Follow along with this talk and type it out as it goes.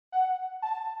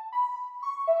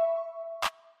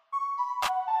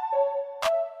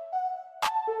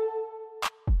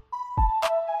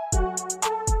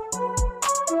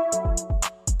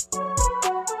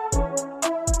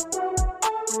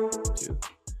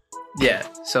Yeah,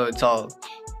 so it's all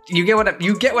you get what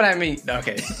I mean.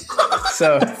 Okay,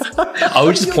 so I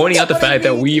was just pointing out the fact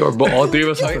that we are all three of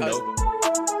us are from Nova.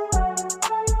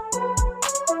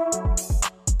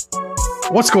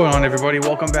 What's going on, everybody?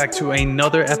 Welcome back to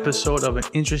another episode of an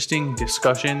interesting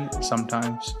discussion.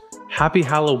 Sometimes happy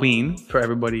Halloween for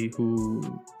everybody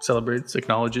who celebrates,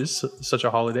 acknowledges such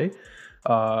a holiday.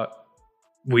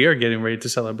 We are getting ready to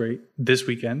celebrate this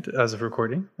weekend as of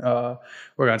recording. We're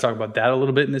going to talk about that a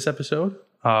little bit in this episode.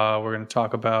 We're going to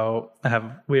talk about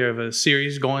we have a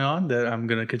series going on that I'm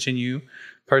going to continue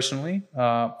personally.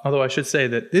 Although I should say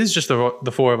that this is just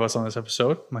the four of us on this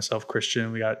episode. Myself,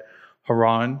 Christian, we got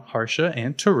Haran, Harsha,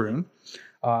 and Tarun.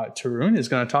 Tarun is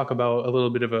going to talk about a little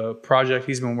bit of a project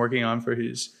he's been working on for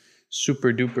his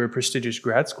super duper prestigious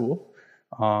grad school.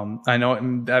 I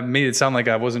know that made it sound like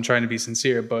I wasn't trying to be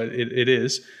sincere, but it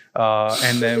is.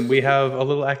 And then we have a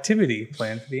little activity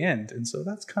planned for the end. And so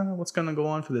that's kind of what's going to go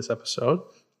on for this episode.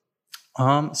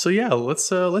 So yeah, let's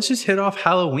just hit off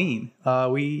Halloween.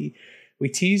 We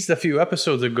teased a few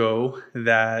episodes ago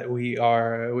that we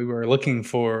were looking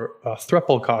for a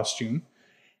thruple costume,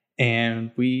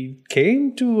 and we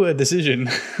came to a decision.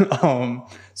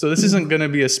 So this isn't going to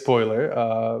be a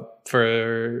spoiler.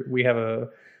 We have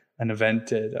an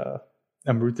event at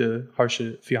Amruta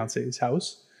Harsha fiance's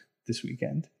house this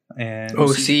weekend, and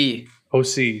OC,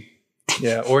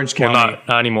 yeah, Orange County. Well,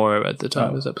 not anymore at the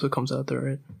time this episode comes out, though,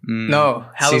 right? No,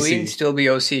 Halloween CC. still be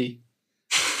OC.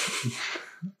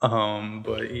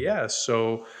 But yeah,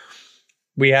 so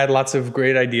we had lots of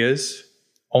great ideas,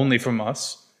 only from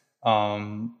us.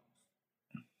 Who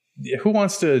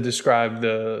wants to describe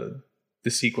the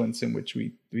sequence in which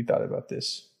we thought about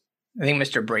this? I think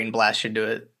Mr. Brain Blast should do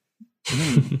it.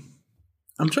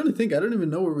 I'm trying to think. I don't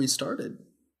even know where we started.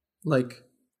 Like,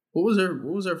 what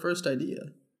was our first idea?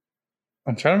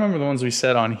 I'm trying to remember the ones we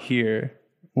said on here.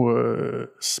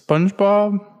 Were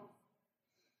SpongeBob?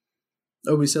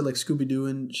 Oh, we said like Scooby Doo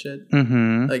and shit.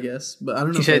 Mm-hmm. I guess, but I don't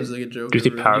know You if said- that was like a joke. Do you or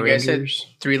think real. Power You guys said Rangers?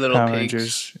 Three Little Power Pigs.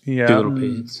 Rangers. Yeah. Two Little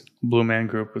Pigs. Blue Man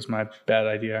Group was my bad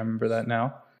idea. I remember that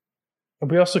now.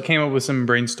 We also came up with some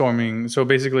brainstorming. So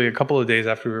basically, a couple of days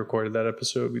after we recorded that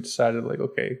episode, we decided, like,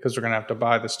 okay, because we're going to have to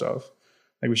buy the stuff,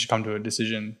 like, we should come to a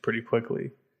decision pretty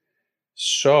quickly.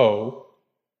 So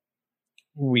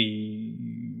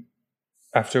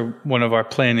after one of our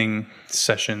planning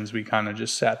sessions, we kind of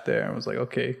just sat there and was like,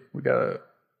 okay, we gotta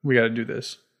do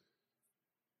this.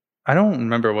 I don't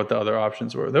remember what the other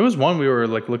options were. There was one we were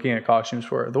like looking at costumes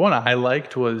for. The one I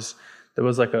liked was there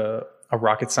was like a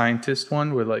rocket scientist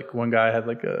one where like one guy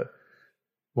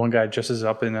dresses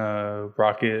up in a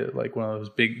rocket, like one of those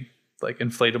big like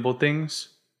inflatable things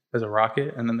as a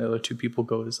rocket, and then the other two people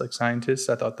go as like scientists.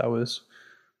 I thought that was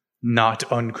not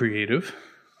uncreative.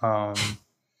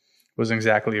 Wasn't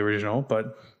exactly original,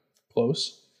 but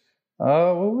close.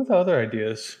 What were the other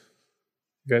ideas?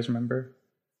 You guys remember?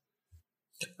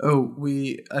 Oh,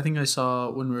 I think I saw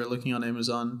when we were looking on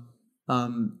Amazon,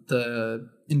 the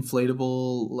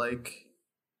inflatable, like,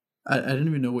 I don't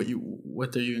even know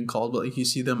what they're even called, but like you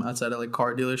see them outside of like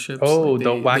car dealerships. Oh, like,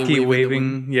 the they wacky wave in the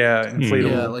waving, wind.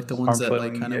 inflatable. Yeah, like the ones arm that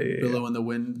flailing, like kind of yeah. billow in the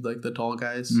wind, like the tall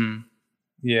guys.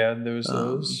 Yeah, there was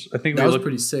those. I think That we was looked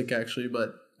pretty sick, actually,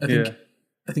 but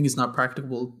I think it's not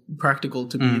practical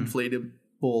to be inflatable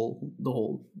the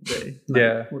whole day.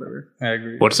 Yeah. Whatever. I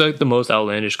agree. What's like the most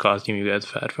outlandish costume you guys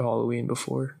have had for Halloween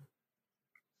before?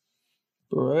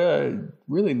 I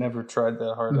really never tried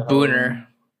that hard. Booner.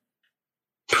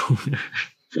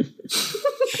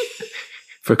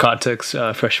 For context,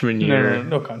 freshman year.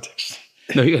 No context.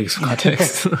 No, you guys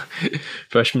context.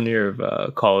 Freshman year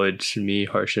of college, me,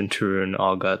 Harsh, and Tarun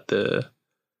all got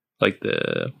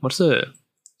what's the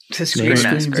It's a name? scream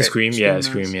mask, The right? scream,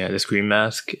 Scream mask. the scream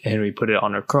mask, and we put it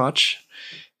on our crotch,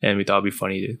 and we thought it'd be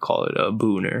funny to call it a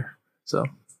booner. So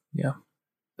yeah,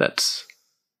 that's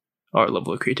our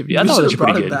level of creativity. I We thought should it was have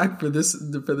brought pretty it good. back for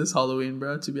this Halloween,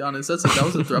 bro. To be honest, that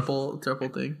was a triple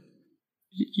thing.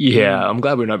 Yeah, I'm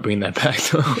glad we're not bringing that back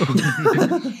though.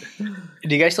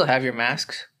 Do you guys still have your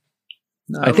masks?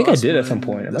 No, I think I lost did at mine some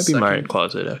point. It the might be in my second-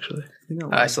 closet actually.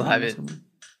 I still have it.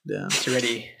 Yeah. It's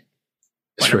ready.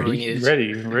 It's Whenever ready. we need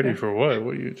it. Ready for what?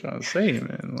 What are you trying to say,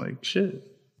 man? Like, shit.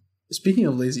 Speaking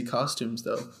of lazy costumes,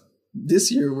 though,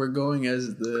 this year we're going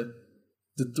as the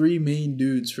three main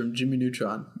dudes from Jimmy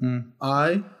Neutron.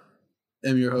 I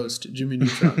am your host, Jimmy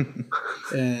Neutron,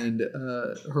 and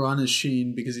Haran is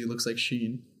Sheen because he looks like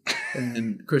Sheen,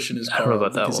 and Christian is I don't know Carl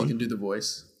about that because one. he can do the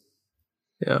voice.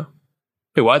 Yeah.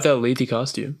 Hey, why that lazy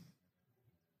costume?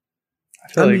 I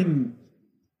feel like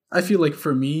I feel like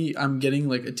for me, I'm getting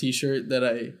like a T-shirt that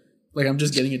I Like I'm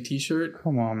just getting a t-shirt,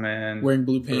 Come on, man. wearing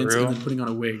blue pants, real? and then putting on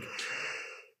a wig.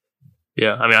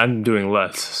 Yeah, I mean, I'm doing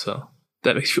less, so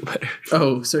that makes you feel better.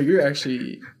 Oh, so you're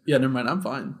actually never mind. I'm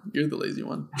fine. You're the lazy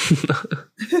one.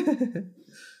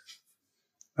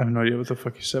 I have no idea what the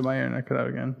fuck you said. My internet cut out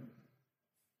again.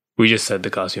 We just said the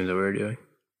costumes that we were doing.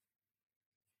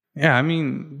 Yeah, I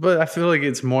mean, but I feel like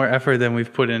it's more effort than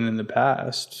we've put in the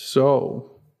past.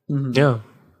 So Mhm. Yeah.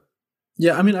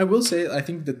 Yeah, I mean, I will say, I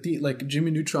think that the like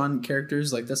Jimmy Neutron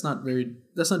characters, like that's not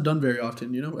done very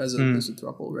often, you know, as a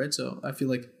throuple, right? So I feel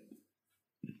like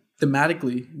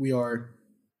thematically we are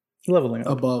leveling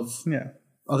up. above Yeah.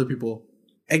 other people.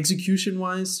 Execution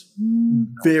wise,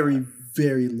 very,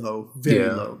 very low, very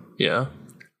low. Yeah.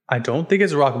 I don't think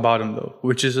it's rock bottom though,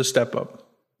 which is a step up.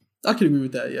 I could agree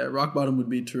with that. Yeah, rock bottom would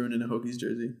be Tarun in a Hokies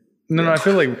jersey. No, I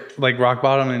feel like rock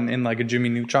bottom in like a Jimmy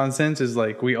Neutron sense is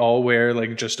like we all wear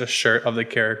like just a shirt of the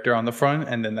character on the front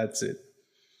and then that's it.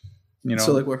 You know.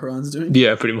 So like what Haran's doing?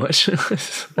 Yeah, pretty much.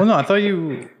 Well, no, I thought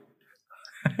you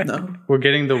No, were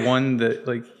getting the one that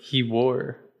like he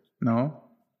wore. No.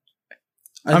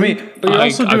 I think- mean, but you're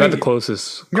also I doing, got the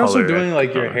closest. you're also color. doing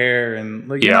like your hair and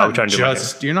like Yeah, you're I'm not trying to do my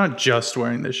just you're not just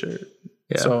wearing the shirt.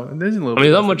 Yeah. So there's a little. I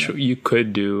mean, bit not of much that. you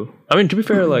could do. I mean, to be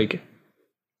fair, like,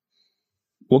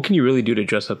 what can you really do to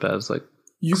dress up as like?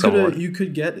 Someone. you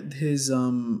could get his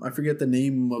I forget the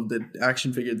name of the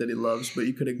action figure that he loves, but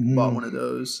you could have bought one of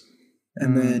those,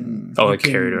 and then Oh, you like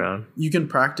can- carried around. You can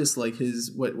practice like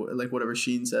his like whatever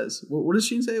Sheen says. What does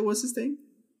Sheen say? What's his thing?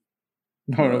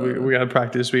 No, we gotta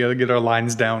practice. We gotta get our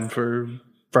lines down for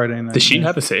Friday night. Does Sheen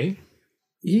have a say?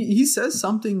 He says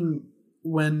something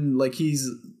when like he's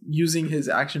using his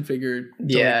action figure. To,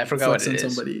 Yeah, like, I forgot what flex it on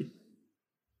is. somebody.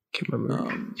 Can't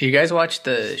remember. Do you guys watch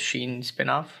the Sheen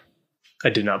spinoff? I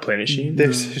did not play any Sheen.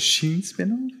 There's a Sheen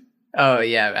spinoff. Oh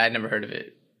yeah, I never heard of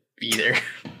it either.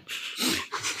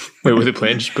 Wait, was it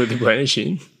playing? Were they playing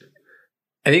Sheen?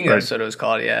 I think Right. that's what it was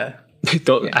called. Yeah.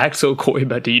 Don't act so coy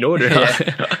about. Do you know it or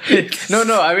not?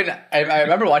 No. I mean, I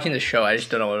remember watching the show. I just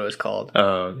don't know what it was called.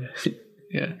 Oh, okay.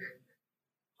 Yeah.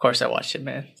 Of course, I watched it,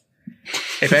 man.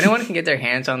 If anyone can get their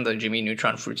hands on the Jimmy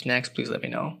Neutron fruit snacks, please let me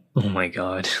know. Oh my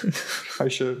god. I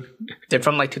should. They're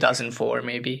from like 2004,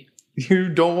 maybe. You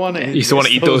don't want to. You still want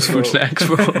to eat those fruit snacks,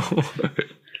 bro?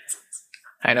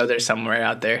 I know there's somewhere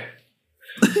out there.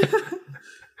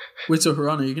 Wait, so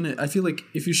Haran, are you gonna? I feel like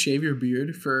if you shave your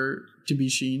beard to be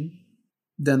Sheen,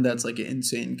 then that's like an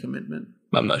insane commitment.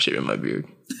 I'm not shaving my beard.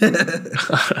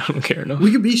 I don't care enough.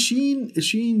 We could be Sheen,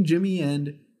 Jimmy,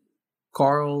 and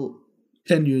Carl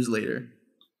 10 years later.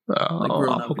 grown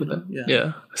I'll up, fuck with you know? that.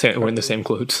 Yeah. Yeah. We're in the same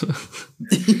clothes.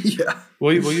 Yeah.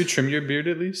 Will you trim your beard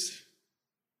at least?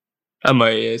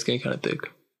 It's getting kind of thick.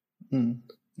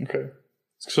 Okay.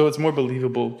 So it's more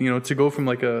believable, to go from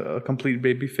like a complete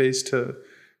baby face to,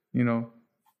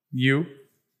 you.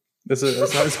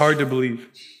 It's hard to believe.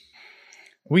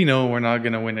 We know we're not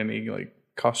gonna win any like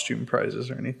costume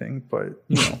prizes or anything, but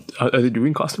Are they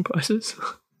doing costume prizes?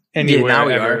 anywhere now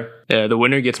we ever. are. Yeah, the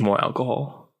winner gets more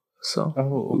alcohol. So,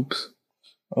 oops.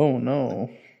 Oh no.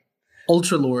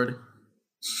 Ultra Lord.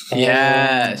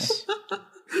 Yes.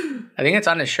 I think it's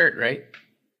on his shirt, right?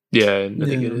 Yeah, I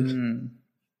think it is.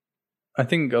 I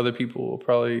think other people will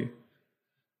probably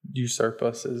usurp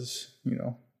us as,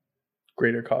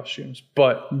 greater costumes.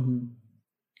 But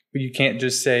you can't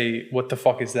just say, what the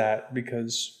fuck is that?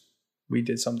 Because we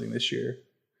did something this year.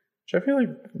 Which I feel like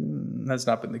has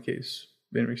not been the case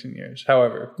in recent years.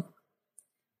 However,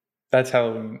 that's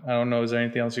Halloween. I don't know. Is there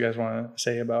anything else you guys want to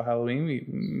say about Halloween?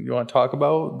 You want to talk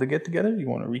about the get-together? You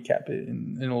want to recap it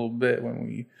in a little bit when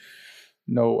we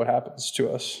know what happens to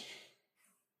us?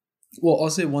 Well, I'll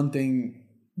say one thing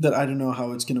that I don't know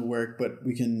how it's going to work, but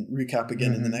we can recap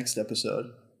again in the next episode.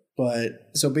 But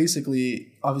so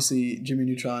basically, obviously, Jimmy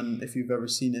Neutron, if you've ever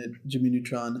seen it, Jimmy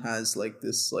Neutron has like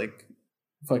this like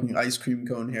fucking ice cream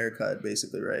cone haircut,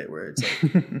 basically, right? Where it's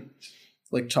like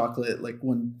like chocolate, like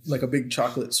a big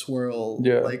chocolate swirl,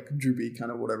 like droopy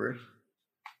kind of whatever.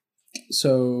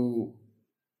 So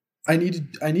I need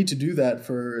to do that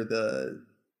for the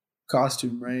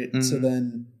costume, right? So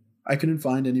then I couldn't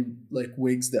find any like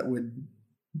wigs that would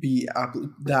be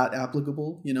that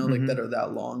applicable, like that are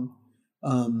that long.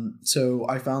 So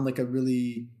I found like a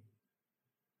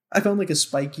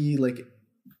spiky like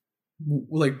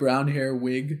brown hair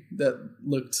wig that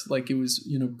looked like it was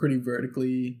pretty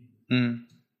vertically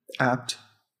apt.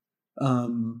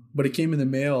 But it came in the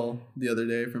mail the other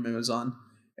day from Amazon,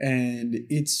 and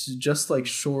it's just like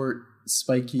short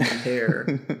spiky hair,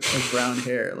 like brown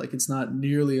hair. Like it's not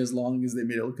nearly as long as they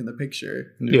made it look in the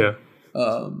picture. Yeah.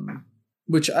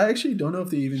 which I actually don't know if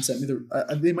they even sent me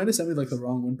they might have sent me like the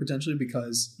wrong one potentially,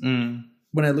 because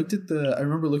when I looked at I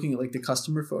remember looking at like the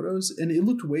customer photos, and it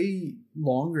looked way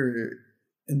longer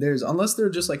in theirs, unless they're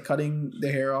just like cutting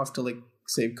the hair off to like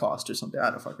save cost or something. I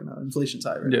don't fucking know. Inflation's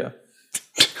high, right? Yeah.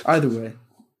 Either way,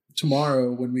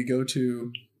 tomorrow when we go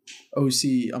to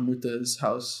OC Amrita's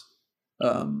house,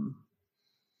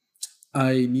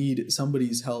 I need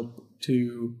somebody's help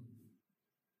to,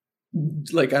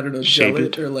 like, I don't know, Shape gel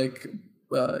it. or like,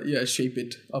 shape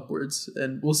it upwards,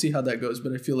 and we'll see how that goes.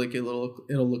 But I feel like it'll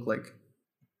look like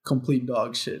complete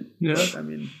dog shit. Yeah. But, I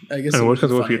mean, I guess. And it'll worst be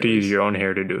comes to worst, funny you have to at use least. your own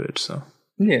hair to do it. So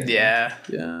Yeah.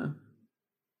 Yeah.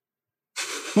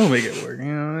 We'll make it work.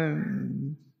 You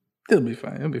know, it'll be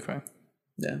fine. It'll be fine.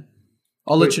 Yeah.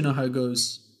 I'll let you know how it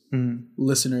goes, Mhm.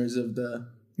 listeners of the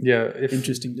Yeah.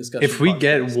 interesting discussion. If we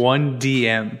get podcast. one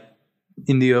DM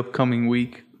in the upcoming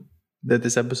week that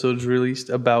this episode is released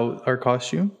about our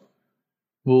costume,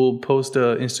 we'll post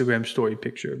a Instagram story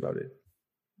picture about it.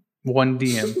 One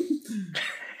DM.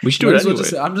 we should do Might it as well anyway. just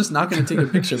say, I'm just not going to take a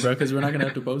picture, bro, because we're not going to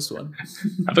have to post one.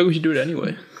 I think we should do it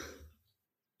anyway.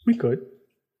 We could.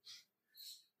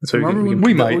 That's why Remember when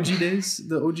we the might. OG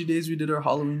days we did our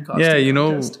Halloween costume? Yeah, you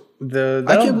know, contest?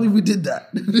 I can't believe we did that.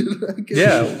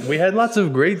 Yeah, we had lots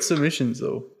of great submissions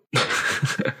though.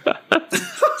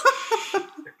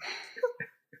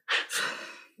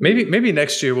 Maybe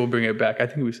next year we'll bring it back. I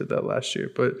think we said that last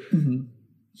year, but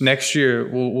next year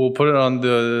we'll put it on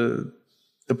the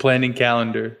planning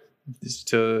calendar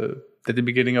at the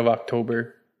beginning of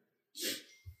October.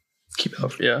 keep it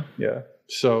up. Yeah. Yeah.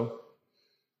 So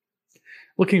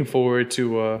looking forward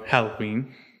to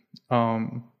Halloween.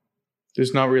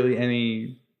 There's not really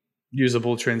any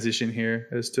usable transition here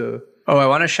as to Oh, I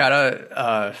want to shout out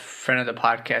a friend of the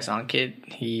podcast,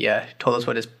 Ankit. He told us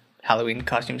what his Halloween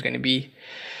costume is going to be.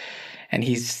 And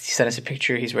he sent us a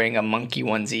picture. He's wearing a monkey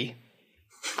onesie.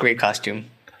 Great costume.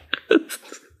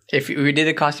 If we did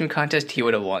a costume contest, he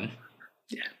would have won.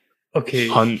 okay.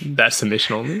 On that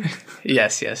submission only.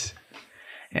 Yes.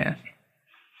 Yeah.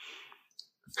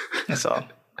 That's all.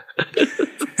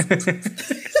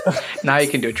 Now you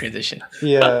can do a transition.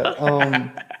 Yeah.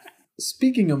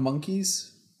 Speaking of monkeys,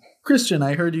 Christian,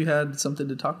 I heard you had something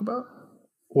to talk about.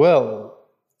 Well,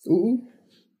 Ooh.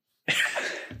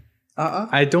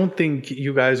 I don't think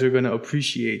you guys are going to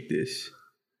appreciate this,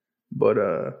 but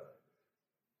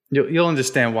you'll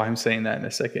understand why I'm saying that in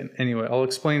a second. Anyway, I'll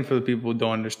explain for the people who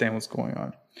don't understand what's going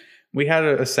on. We had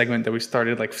a segment that we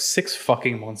started like 6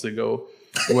 fucking months ago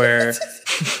where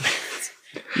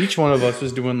each one of us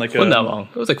was doing like Wasn't that long.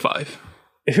 It was like 5.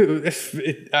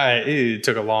 It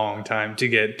took a long time to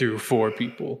get through 4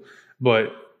 people.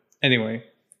 But anyway,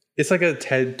 it's like a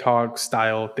TED Talk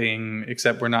style thing,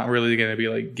 except we're not really going to be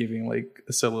like giving like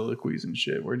soliloquies and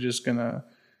shit. We're just going to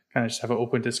kind of just have an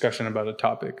open discussion about a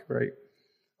topic, right?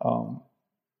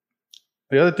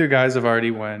 The other 3 guys have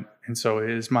already went, and so it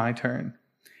is my turn.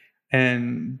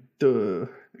 And can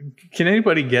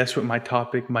anybody guess what my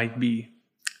topic might be?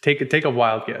 Take a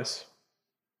wild guess.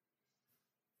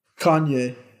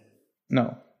 Kanye.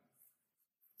 No.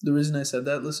 The reason I said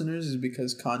that, listeners, is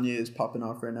because Kanye is popping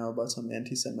off right now about some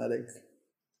anti-Semitic.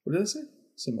 What did I say?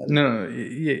 Semitic. No.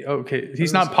 Yeah, okay.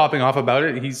 He's not popping off about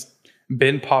it. He's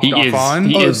been popped He off is. on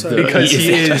He is sorry. because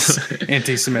he is is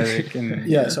anti-Semitic. And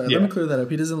Yeah, sorry. Let me clear that up.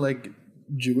 He doesn't like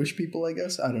Jewish people, I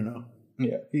guess. I don't know.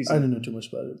 Yeah, I don't know too much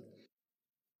about it.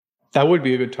 that would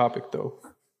be a good topic though.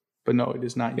 But no, it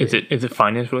is not yet. Is it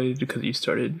finance related because you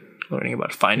started learning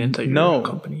about finance at your No.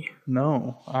 company?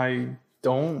 No, I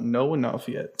don't know enough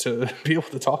yet to be able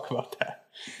to talk about that.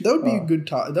 That would be a good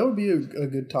topic. That would be a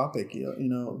good topic, you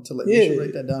know, to like. Yeah. We should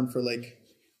write that down for like,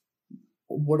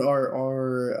 what are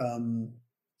our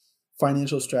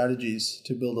financial strategies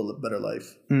to build a better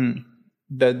life?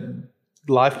 That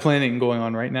live planning going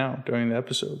on right now during the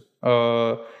episode.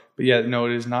 But yeah, no,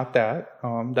 it is not that.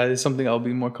 That is something I'll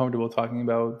be more comfortable talking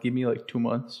about. Give me like 2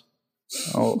 months.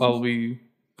 I'll be.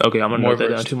 Okay, I'm gonna More note that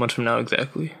down versed. 2 months from now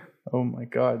exactly. Oh my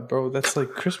god, bro, that's like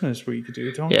Christmas week,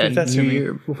 dude. Don't Yeah, give that to New me.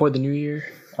 Year before the New Year.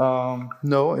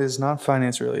 No, it's not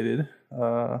finance related.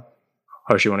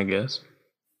 Harsh, you want to guess?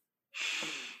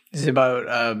 Is it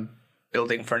about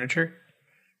building furniture?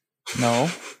 No.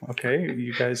 Okay,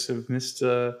 you guys have missed.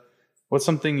 What's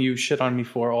something you shit on me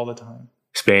for all the time?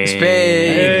 Spain.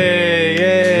 Yay!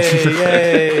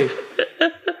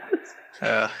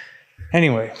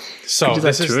 Anyway, so Just this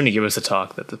that's is true, and you give us a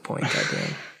talk. That's the point.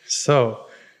 Goddamn. so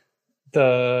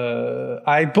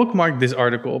I bookmarked this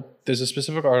article. There's a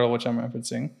specific article which I'm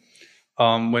referencing.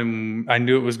 When I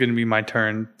knew it was going to be my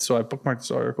turn, so I bookmarked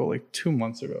this article like 2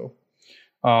 months ago.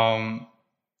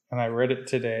 and I read it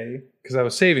today because I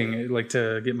was saving it, like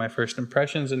to get my first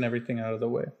impressions and everything out of the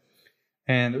way.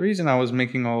 And the reason I was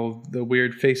making all the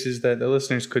weird faces that the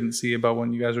listeners couldn't see about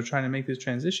when you guys were trying to make this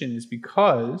transition is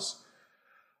because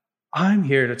I'm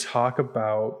here to talk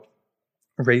about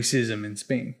racism in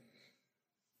Spain.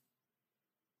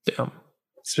 Damn.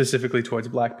 Specifically towards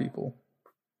Black people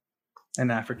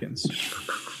and Africans.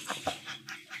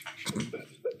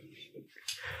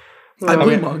 I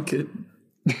blame Ankit.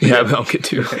 Yeah, I'll get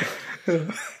to.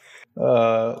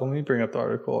 Let me bring up the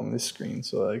article on this screen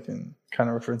so I can kind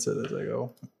of reference it as I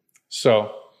go.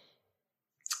 So,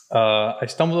 I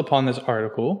stumbled upon this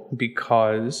article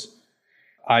because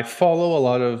I follow a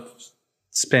lot of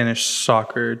Spanish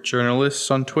soccer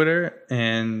journalists on Twitter,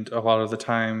 and a lot of the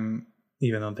time,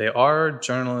 even though they are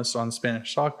journalists on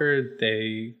Spanish soccer,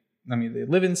 they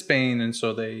live in Spain, and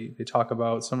so they talk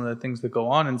about some of the things that go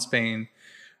on in Spain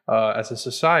as a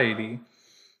society.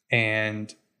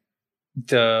 And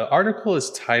the article is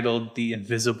titled "The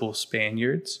Invisible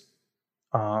Spaniards,"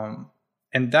 and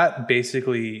that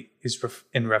basically is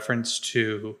in reference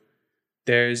to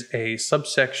there's a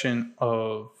subsection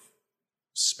of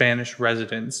Spanish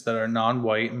residents that are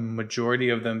non-white, majority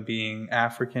of them being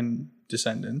African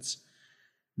descendants,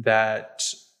 that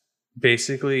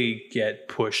basically get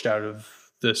pushed out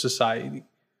of the society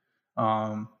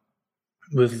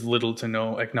with little to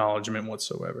no acknowledgement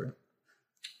whatsoever.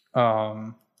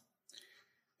 The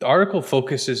article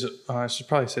focuses, I should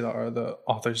probably say the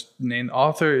author's name. The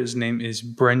author's name is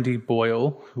Brendy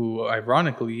Boyle, who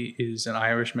ironically is an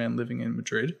Irishman living in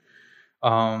Madrid.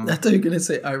 I thought you were going to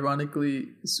say, ironically,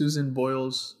 Susan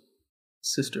Boyle's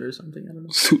sister or something. I don't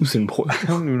know. Susan Boyle. I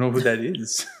don't even know who that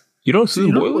is. You know who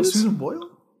Susan Boyle is? Susan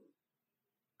Boyle?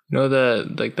 You know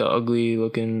that, like, the ugly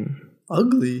looking...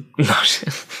 Ugly? No,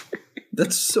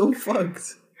 That's so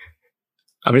fucked.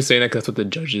 I'm just saying that because that's what the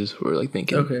judges were, like,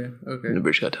 thinking. Okay. In the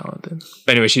British Got Talent then.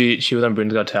 But anyway, she was on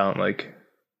Britain's Got Talent, like,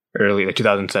 early, like,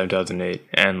 2007, 2008.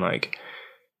 And, like,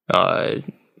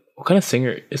 what kind of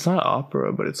singer? It's not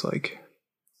opera, but it's, like...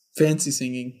 Fancy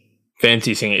singing.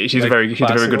 Fancy singing. She's Like a very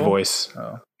good voice.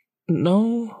 Oh.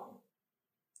 No.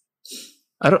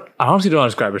 I honestly don't know how to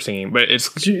describe her singing, but it's...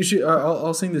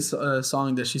 I'll sing this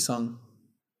song that she sung.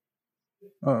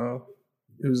 Uh-oh.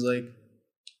 It was like,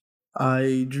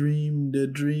 I dreamed a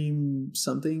dream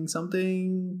something.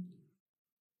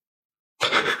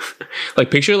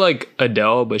 Like, picture, like,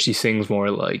 Adele, but she sings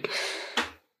more, like,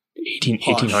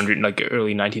 1800, like,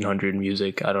 early 1900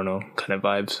 music. I don't know, kind of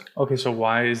vibes. Okay, so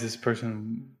why is this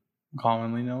person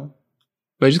commonly known?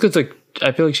 But just because, like,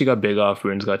 I feel like she got big off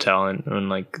Britain's Got Talent, and,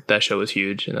 like, that show was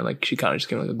huge, and then, like, she kind of just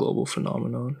became, like, a global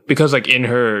phenomenon. Because, like, in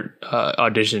her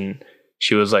audition...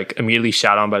 She was, like, immediately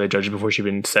shot on by the judges before she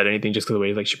even said anything, just because of the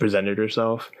way, like, she presented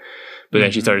herself. But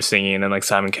then she started singing, and then, like,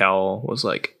 Simon Cowell was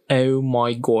like, "Oh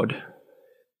my god,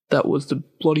 that was the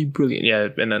bloody brilliant." Yeah,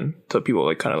 and then so people,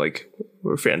 like, kind of, like,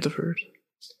 were fans of hers.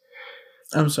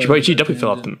 I'm sorry. She definitely fell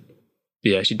off the...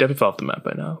 Yeah, she definitely fell off the map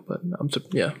by now. But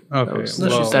yeah. Okay. She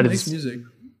still makes music.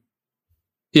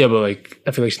 Yeah, but, like,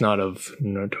 I feel like she's not of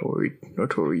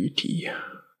notoriety.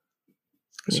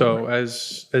 So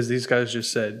as these guys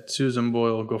just said, Susan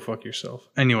Boyle, go fuck yourself.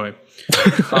 Anyway,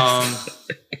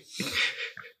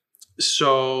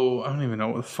 so I don't even know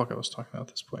what the fuck I was talking about at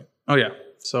this point. Oh yeah,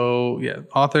 so yeah,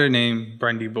 author named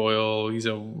Brendy Boyle. He's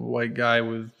a white guy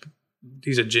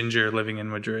he's a ginger living in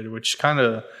Madrid, which kind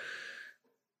of,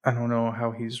 I don't know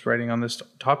how he's writing on this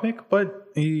topic,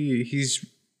 but the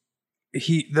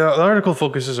article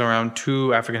focuses around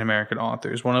two African American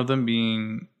authors. One of them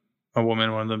being a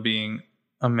woman, one of them being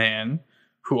a man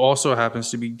who also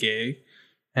happens to be gay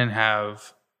and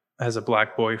has a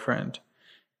black boyfriend.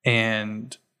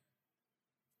 And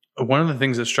one of the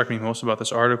things that struck me most about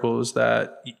this article is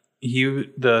that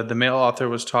the male author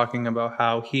was talking about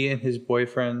how he and his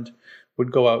boyfriend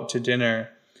would go out to dinner,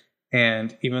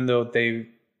 and even though they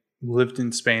lived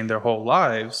in Spain their whole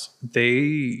lives,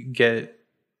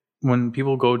 when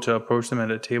people go to approach them at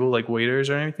a table, like waiters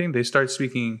or anything, they start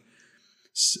speaking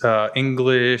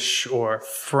English or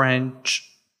French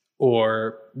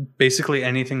or basically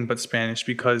anything but Spanish,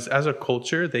 because as a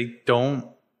culture they don't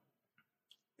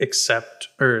accept,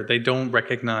 or they don't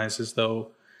recognize as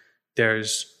though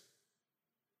there's,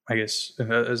 I guess,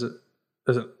 as a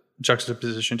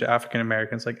juxtaposition to African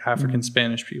Americans, like African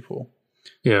Spanish people.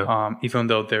 Yeah. Even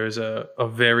though there is a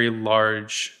very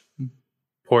large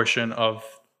portion of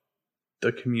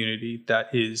the community that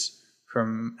is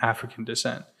from African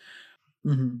descent.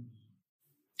 Mm-hmm.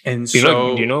 And do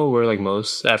so, you know where, like,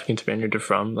 most African Spaniards are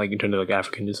from, like, in terms of, like,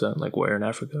 African descent, like, where in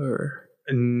Africa? Or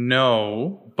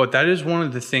no, but that is one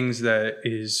of the things that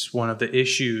is one of the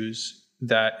issues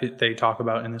that they talk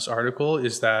about in this article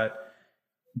is that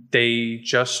they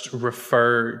just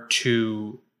refer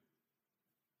to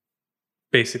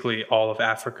basically all of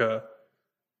Africa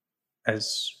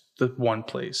as the one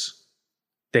place.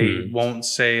 They won't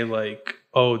say like,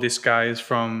 oh, this guy is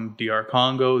from DR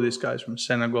Congo, this guy's from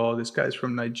Senegal, this guy's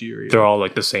from Nigeria. They're all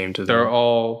like the same to them. They're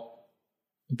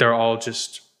all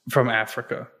just from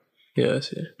Africa.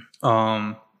 Yes.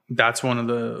 Yeah. That's one of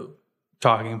the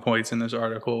talking points in this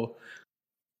article.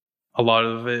 A lot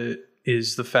of it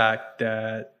is the fact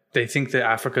that they think that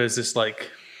Africa is this like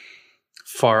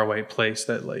faraway place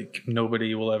that like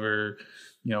nobody will ever,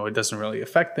 it doesn't really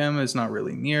affect them. It's not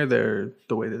really near the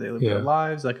way that they live their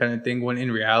lives, that kind of thing. When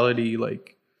in reality,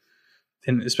 like,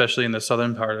 especially in the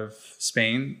southern part of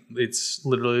Spain, it's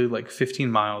literally like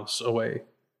 15 miles away.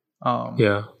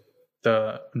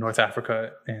 The North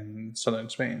Africa and southern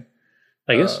Spain.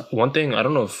 I guess one thing, I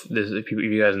don't know if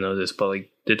you guys know this, but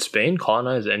like, did Spain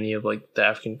colonize any of like the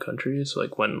African countries?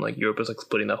 Like when like Europe was like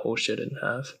splitting that whole shit in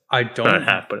half? I don't Not in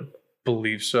half, but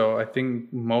believe so. I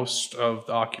think most of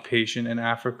the occupation in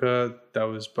Africa that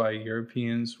was by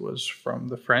Europeans was from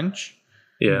the French.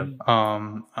 Yeah.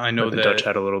 I know like the that Dutch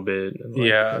had a little bit.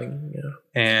 And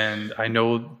and I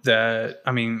know that,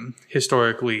 I mean,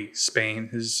 historically, Spain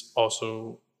is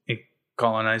also a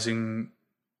colonizing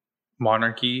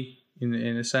monarchy in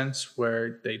a sense,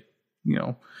 where they,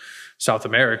 South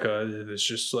America is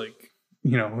just like,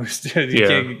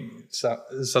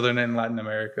 Southern and Latin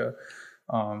America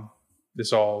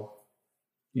is all,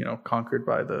 conquered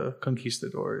by the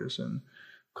conquistadors and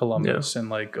Columbus and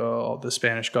like all the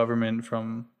Spanish government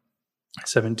from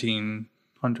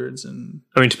 1700s. And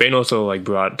I mean, Spain also like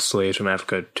brought slaves from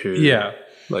Africa to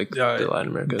like the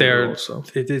Latin America. Also,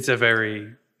 it's a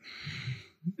very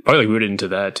probably like rooted into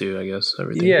that too, I guess.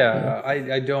 Everything.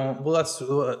 I don't. Well, that's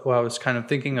what I was kind of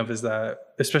thinking of, is that,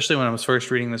 especially when I was first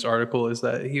reading this article, is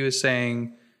that he was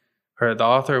saying, or the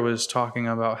author was talking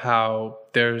about how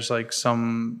there's like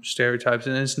some stereotypes,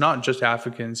 and it's not just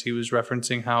Africans. He was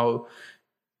referencing how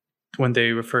when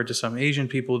they refer to some Asian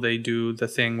people, they do the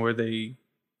thing where they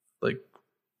like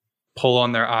pull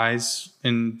on their eyes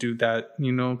and do that,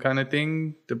 kind of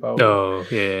thing about.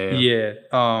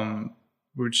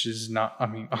 Which is not, I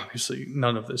mean, obviously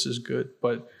none of this is good,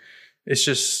 but it's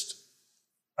just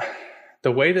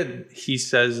the way that he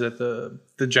says that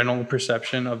the general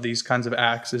perception of these kinds of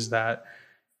acts is that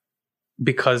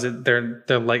because they're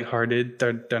lighthearted,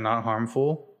 they're not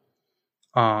harmful,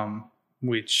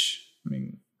 which, I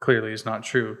mean, clearly is not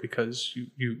true, because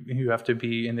you have to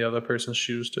be in the other person's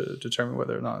shoes to determine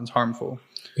whether or not it's harmful.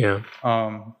 Yeah.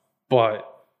 But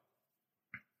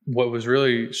what was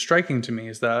really striking to me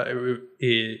is that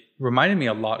it reminded me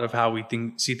a lot of how we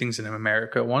see things in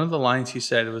America. One of the lines he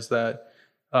said was that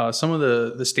some of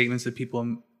the statements that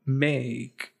people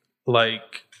make,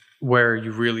 like, where are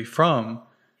you really from,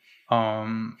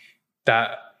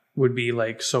 that would be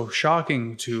like so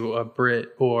shocking to a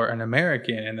Brit or an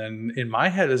American. And then in my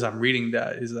head, as I'm reading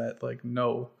that, is that like,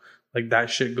 no, like that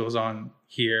shit goes on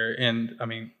here. And I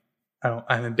mean,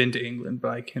 I haven't been to England, but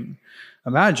I can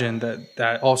imagine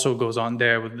that also goes on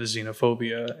there with the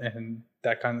xenophobia and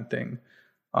that kind of thing.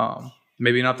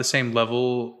 Maybe not the same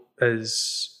level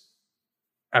as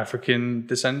African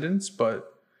descendants, but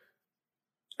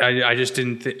I just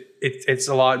didn't think it's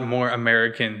a lot more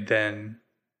American than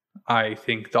I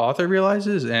think the author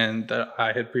realizes, and that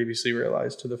I had previously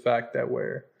realized, to the fact that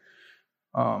we're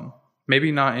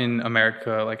maybe not in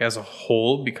America like as a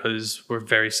whole, because we're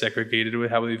very segregated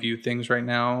with how we view things right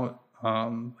now,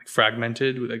 like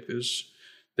fragmented. Like there's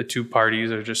the two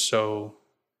parties are just so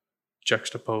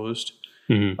juxtaposed,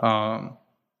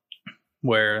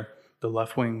 where the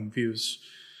left wing views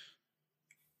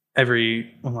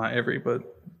not every, but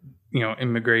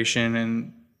immigration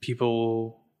and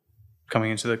people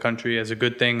coming into the country as a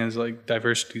good thing, as like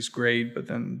diversity is great, but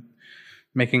then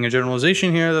making a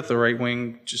generalization here that the right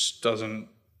wing just doesn't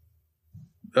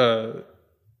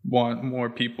want more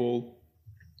people,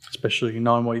 especially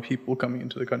non-white people, coming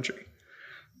into the country.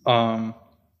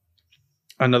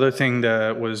 Another thing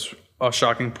that was a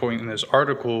shocking point in this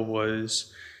article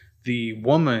was the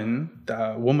woman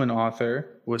author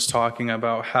was talking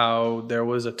about how there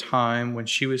was a time when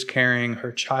she was carrying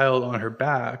her child on her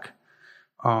back,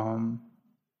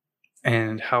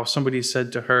 and how somebody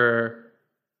said to her,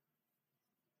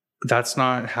 that's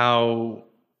not how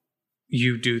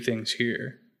you do things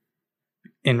here,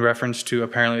 in reference to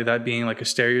apparently that being like a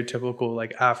stereotypical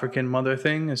like African mother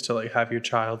thing, is to like have your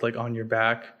child like on your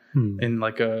back in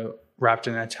like wrapped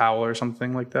in a towel or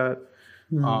something like that.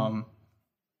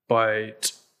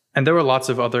 And there were lots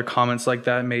of other comments like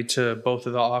that made to both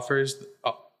of the authors,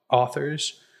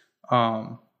 authors.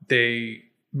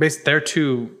 Their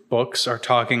 2 books are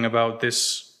talking about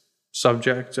this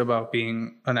subject, about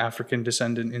being an African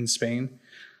descendant in Spain.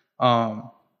 And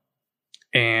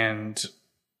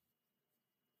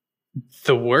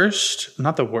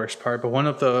not the worst part, but one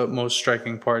of the most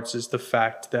striking parts is the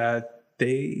fact that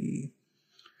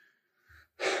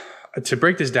to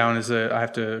break this down is that I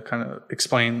have to kind of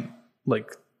explain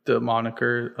like the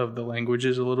moniker of the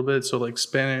languages a little bit. So like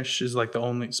Spanish is like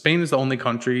Spain is the only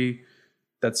country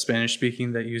that's Spanish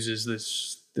speaking that uses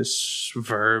this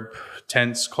verb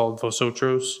tense called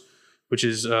vosotros, which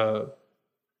is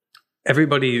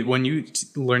everybody, when you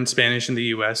learn Spanish in the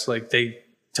US, like they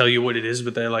tell you what it is,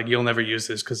 but they're like, you'll never use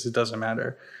this because it doesn't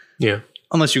matter. Yeah.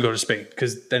 Unless you go to Spain,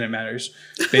 because then it matters.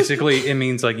 Basically, it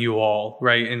means like you all,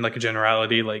 right? In like a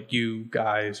generality, like you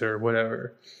guys or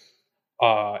whatever.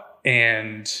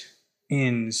 And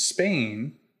in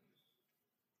Spain,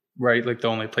 right, like the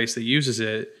only place that uses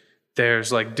it,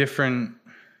 there's like different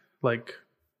like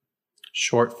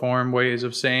short form ways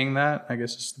of saying that. I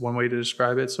guess it's one way to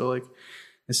describe it. So like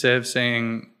instead of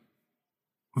saying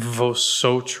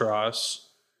vosotras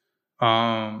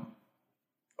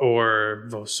or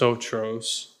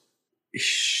vosotros,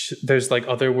 there's like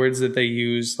other words that they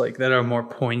use like that are more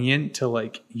poignant to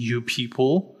like you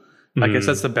people. I guess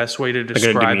that's the best way to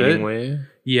describe it. Way.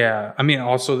 Yeah. I mean,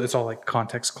 also it's all like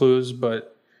context clues,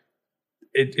 but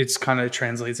it's kind of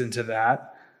translates into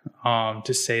that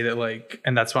to say that like,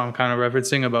 and that's what I'm kind of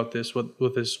referencing about this,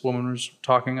 what this woman was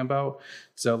talking about.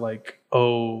 So like,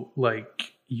 oh,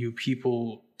 like you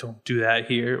people don't do that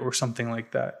here or something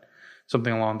like that,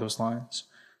 something along those lines.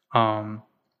 And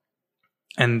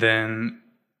then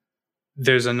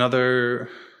there's another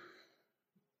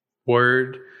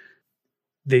word.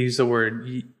 They use the word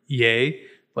ye,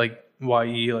 like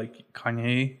ye, like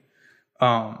Kanye,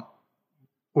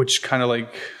 which kind of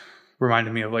like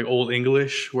reminded me of like Old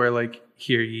English, where like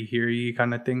hear ye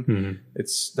kind of thing. Mm-hmm.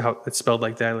 It's how it's spelled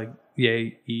like that, like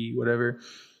ye, whatever.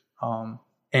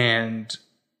 And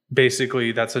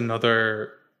basically that's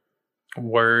another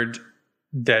word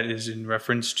that is in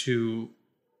reference to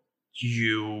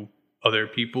you, other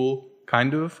people,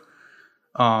 kind of.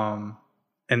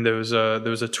 And there was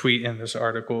a tweet in this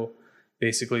article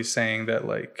basically saying that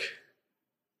like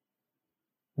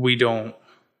we don't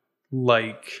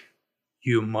like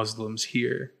you Muslims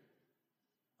here.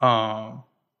 And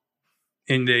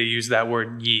they use that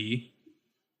word ye.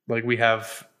 Like we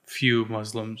have few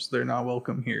Muslims, they're not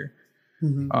welcome here.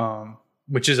 Mm-hmm.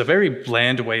 Which is a very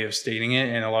bland way of stating it,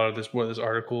 and a lot of what this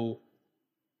article,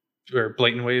 or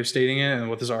blatant way of stating it, and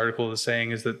what this article is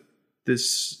saying is that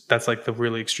that's like the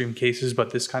really extreme cases,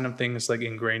 but this kind of thing is like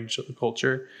ingrained to the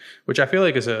culture, which I feel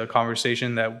like is a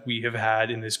conversation that we have had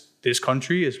in this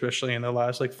country, especially in the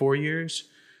last like 4 years,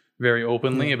 very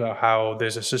openly about how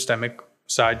there's a systemic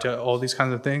side to all these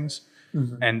kinds of things.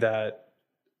 Mm-hmm. And that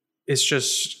it's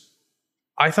just,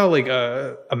 I thought like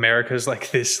America's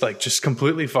like this like just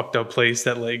completely fucked up place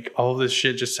that like all of this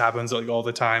shit just happens like all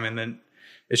the time, and then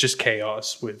it's just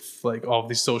chaos with like all of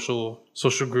these social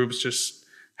groups just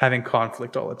having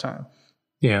conflict all the time.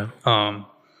 Yeah.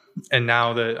 And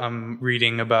now that I'm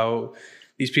reading about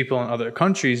these people in other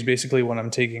countries, basically what I'm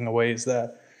taking away is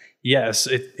that yes,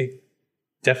 it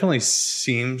definitely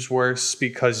seems worse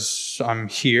because I'm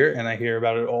here and I hear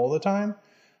about it all the time,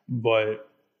 but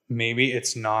maybe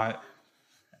it's not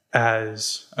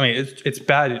as, I mean, it's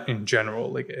bad in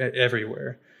general, like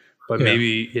everywhere, but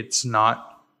maybe it's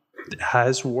not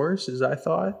as worse as I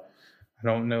thought. I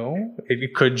don't know.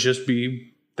 It could just be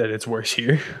that it's worse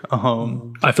here.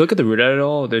 I feel like at the root of it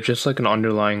all, there's just like an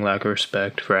underlying lack of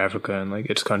respect for Africa and like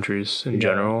its countries in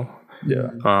general.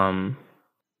 Yeah.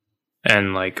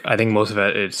 And like I think most of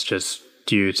it, it's just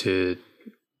due to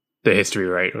the history,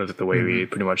 right? Like the way we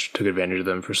pretty much took advantage of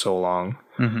them for so long,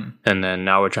 and then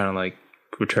now we're trying to like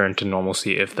return to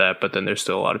normalcy, if that. But then there's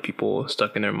still a lot of people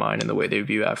stuck in their mind in the way they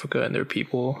view Africa and their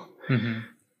people.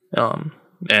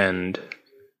 And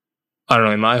I don't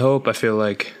know. In my hope, I feel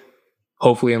like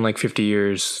hopefully in like 50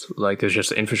 years, like there's just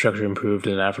the infrastructure improved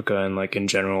in Africa, and like in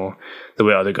general, the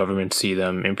way other governments see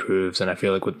them improves. And I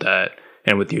feel like with that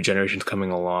and with new generations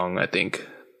coming along, I think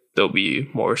there'll be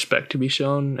more respect to be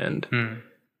shown. And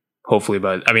hopefully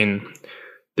I mean,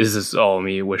 this is all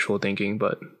me wishful thinking,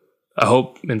 but I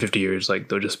hope in 50 years, like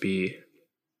there'll just be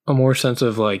a more sense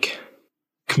of like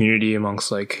community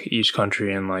amongst like each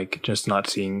country, and like just not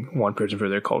seeing one person for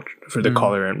their culture, for their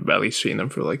color, and at least seeing them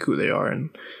for like who they are and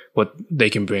what they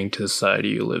can bring to the society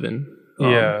you live in.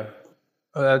 Yeah.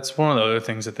 That's one of the other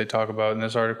things that they talk about in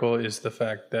this article, is the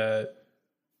fact that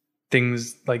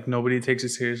things like nobody takes it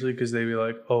seriously because they be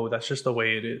like, oh, that's just the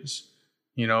way it is.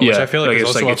 You know, which I feel like is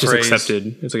also a it's just phrase.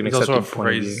 accepted. It's like an It's also a accepted point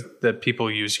of phrase view. that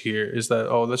people use here is that,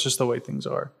 oh, that's just the way things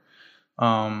are.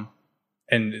 And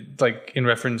like in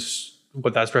reference,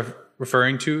 what that's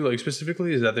referring to, like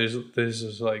specifically, is that there's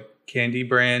this like candy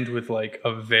brand with like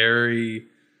a very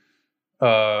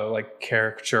like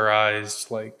characterized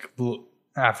like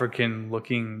African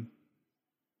looking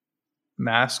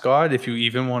mascot, if you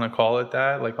even want to call it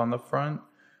that, like on the front.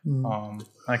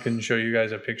 I can show you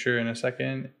guys a picture in a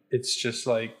second. It's just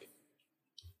like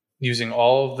using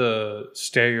all of the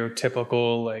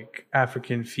stereotypical like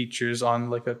African features on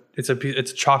like it's a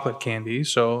chocolate candy,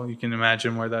 so you can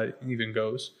imagine where that even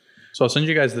goes. So I'll send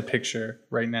you guys the picture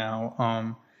right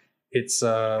now. It's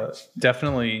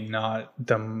definitely not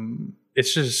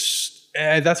it's just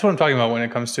that's what I'm talking about when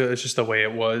it comes to it. It's just the way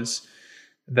it was,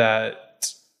 that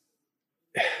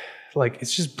like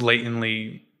it's just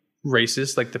blatantly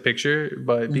racist, like the picture,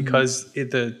 but because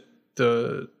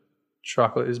the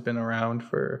chocolate has been around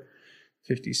for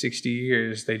 50, 60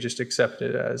 years, they just accept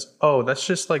it as, oh, that's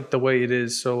just like the way it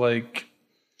is, so like,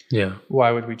 Yeah.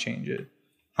 why would we change it?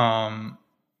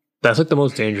 That's like the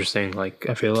most dangerous thing. Like,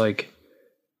 I feel like,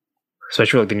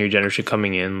 especially like the new generation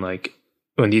coming in, like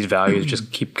when these values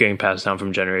just keep getting passed down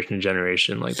from generation to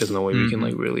generation, like there's no way we can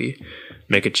like really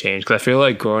make a change. Because I feel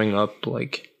like growing up,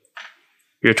 like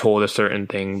you're told a certain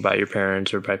thing by your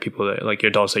parents or by people that like your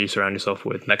adults that you surround yourself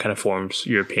with, and that kind of forms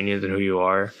your opinions and who you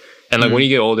are. And like when you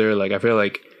get older, like I feel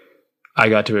like I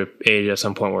got to an age at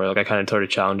some point where like I kind of started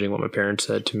challenging what my parents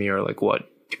said to me or like what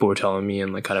people were telling me,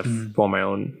 and like kind of form my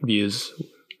own views.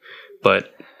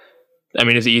 But I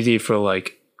mean, it's easy for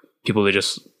like people to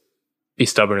just be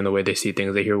stubborn in the way they see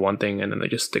things. They hear one thing and then they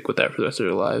just stick with that for the rest of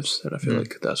their lives. And I feel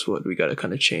like that's what we got to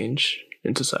kind of change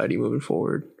in society moving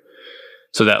forward,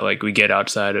 so that like we get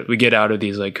out of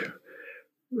these like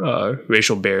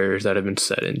racial barriers that have been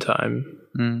set in time,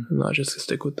 and not just to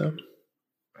stick with them.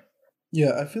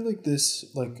 Yeah, I feel like this,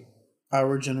 like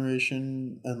our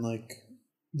generation and like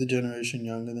the generation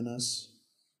younger than us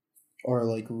are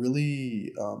like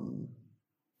really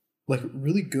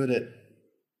good at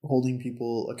holding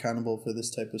people accountable for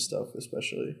this type of stuff,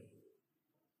 especially,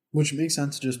 which makes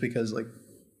sense just because like,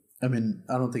 I mean,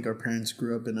 I don't think our parents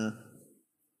grew up in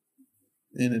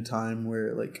a time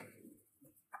where like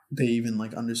they even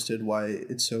like understood why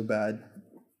it's so bad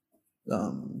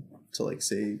to like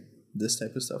say this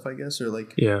type of stuff, I guess, or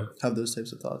like have those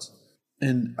types of thoughts.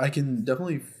 And I can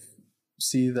definitely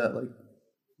see that like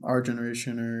our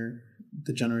generation or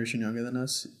the generation younger than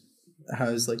us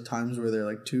has like times where they're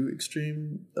like too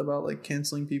extreme about like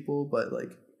canceling people, but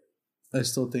like I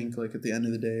still think like at the end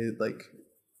of the day, like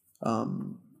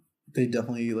they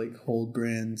definitely like hold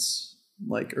brands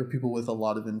like, or people with a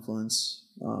lot of influence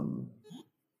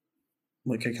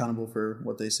like accountable for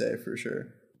what they say, for sure.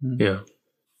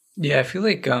 Yeah, I feel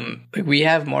like we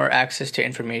have more access to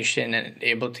information and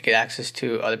able to get access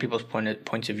to other people's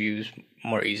points of views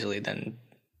more easily than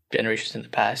generations in the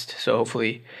past. So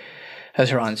hopefully, as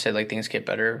Haran said, like things get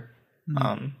better.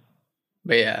 But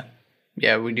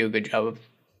yeah, we do a good job of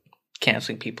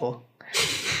canceling people.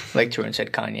 Like Tarun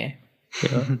said, Kanye.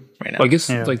 Yeah. Right now. Well, I guess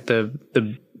like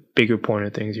the bigger point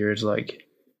of things here is like,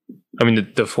 I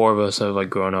mean, the four of us have like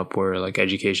grown up where like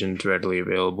education is readily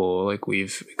available. Like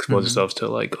we've exposed ourselves to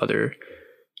like other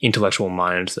intellectual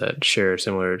minds that share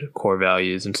similar core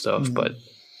values and stuff. But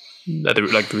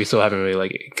like we still haven't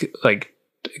really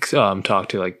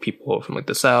talked to like people from like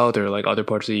the South or like other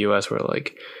parts of the US where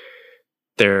like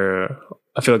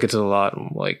I feel like it's a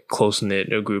lot like close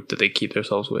knit a group that they keep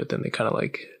themselves with, and they kind of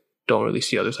like don't really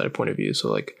see other side point of view.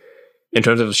 So like, in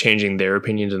terms of changing their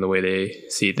opinions and the way they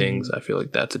see things, I feel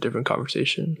like that's a different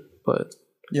conversation. But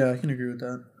yeah, I can agree with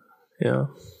that. Yeah,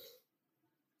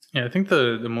 I think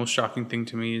the most shocking thing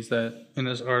to me is that in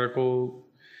this article,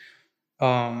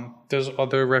 there's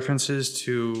other references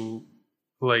to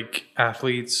like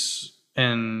athletes,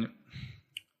 and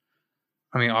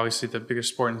I mean, obviously the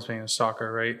biggest sport in Spain is soccer,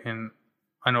 right? And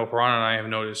I know Haran and I have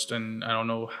noticed, and I don't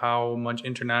know how much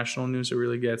international news it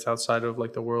really gets outside of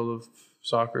like the world of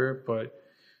soccer, but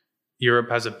Europe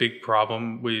has a big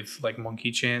problem with like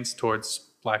monkey chants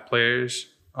towards black players.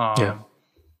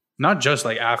 Not just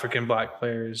like African black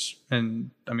players,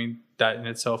 and I mean that in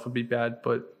itself would be bad,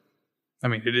 but I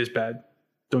mean it is bad,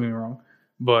 don't get me wrong,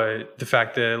 but the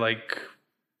fact that like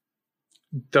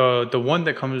the one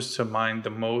that comes to mind the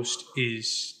most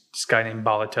is this guy named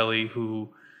Balotelli,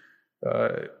 who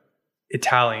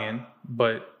Italian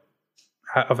but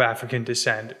of African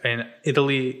descent, and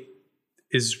Italy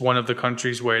is one of the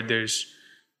countries where there's,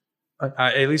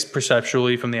 at least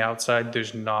perceptually from the outside,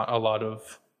 there's not a lot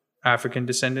of African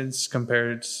descendants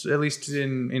compared, at least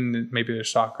in maybe their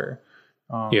soccer.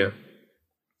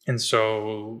 And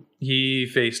so he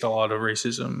faced a lot of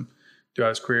racism throughout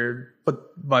his career. But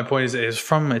my point is, it's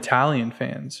from Italian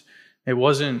fans. It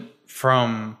wasn't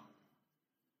from,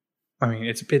 I mean,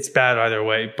 it's bad either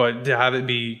way, but to have it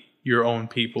be your own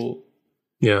people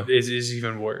is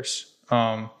even worse.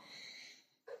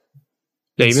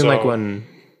 Even like when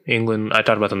England, I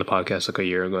talked about it on the podcast like a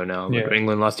year ago now, like when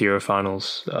England lost the Euro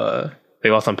finals,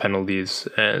 they lost on penalties,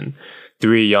 and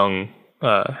 3 young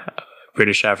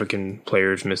British African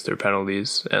players missed their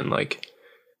penalties. And like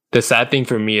the sad thing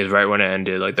for me is right when it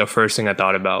ended, like the first thing I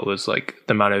thought about was like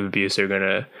the amount of abuse they're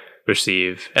gonna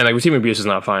receive. And like receiving abuse is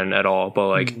not fine at all, but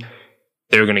like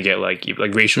they're gonna get like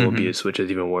racial abuse, which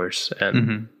is even worse.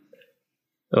 And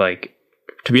like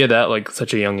to be at that like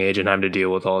such a young age and having to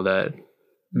deal with all that,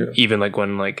 even like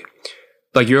when like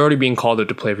you're already being called up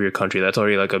to play for your country, that's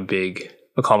already like a big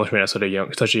accomplishment at such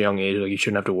a young age. Like you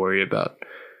shouldn't have to worry about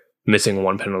missing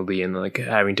one penalty and like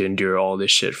having to endure all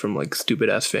this shit from like stupid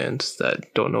ass fans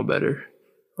that don't know better.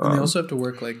 And they also have to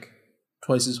work like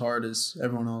twice as hard as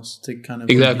everyone else to kind of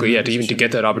to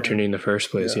get that opportunity in the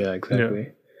first place. Yeah, exactly.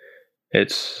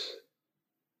 It's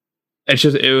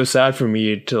just, it was sad for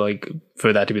me to like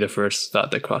for that to be the first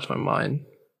thought that crossed my mind,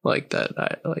 like that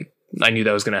I knew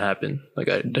that was gonna happen. Like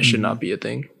that should not be a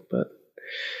thing. But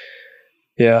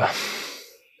yeah,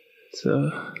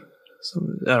 so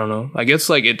I don't know. I guess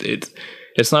like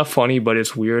it's not funny, but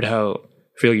it's weird how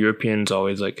I feel like Europeans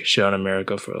always like shit on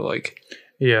America for like.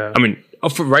 I mean,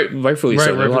 rightfully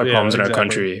so. There are a lot of problems in our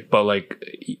country, but like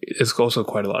it's also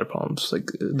quite a lot of problems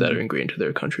like that are ingrained to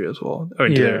their country as well, or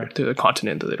to the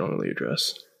continent that they don't really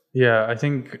address. Yeah, I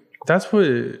think that's what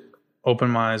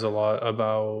opened my eyes a lot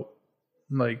about,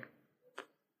 like,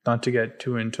 not to get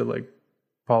too into like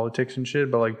politics and shit,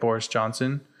 but like Boris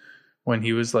Johnson when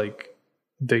he was like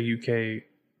the UK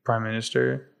prime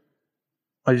minister,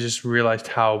 I just realized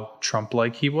how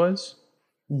Trump-like he was.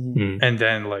 And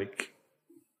then like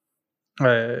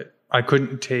I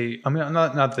couldn't take, I mean,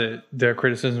 not that their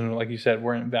criticisms, like you said,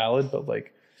 weren't valid, but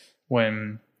like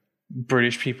when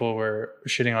British people were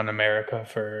shitting on America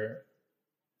for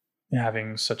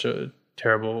having such a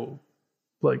terrible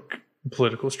like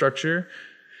political structure,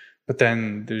 but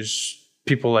then there's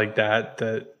people like that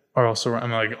are also, I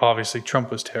mean, like obviously Trump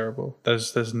was terrible.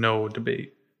 There's no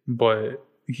debate, but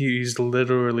he's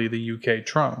literally the UK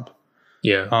Trump.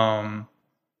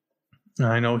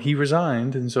 I know he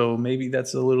resigned, and so maybe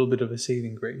that's a little bit of a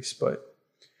saving grace. But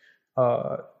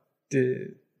I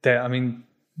mean,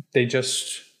 they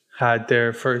just had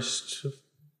their first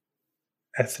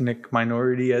ethnic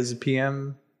minority as a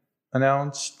PM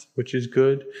announced, which is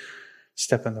good.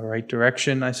 Step in the right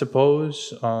direction, I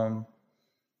suppose.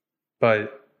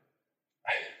 But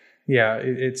yeah,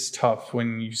 it's tough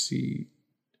when you see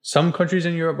some countries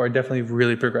in Europe are definitely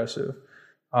really progressive.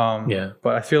 But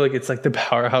I feel like it's like the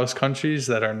powerhouse countries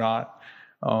that are not,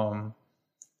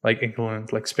 like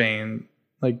England, like Spain,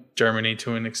 like Germany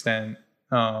to an extent,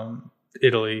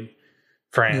 Italy,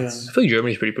 France. I feel like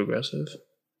Germany's pretty progressive.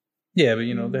 Yeah, but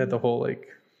you know, they had the whole like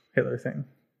Hitler thing.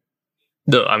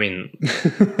 I mean,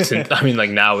 like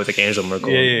now with like Angela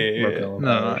Merkel. Merkel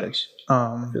I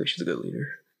feel like she's a good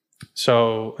leader.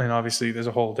 So, and obviously there's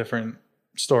a whole different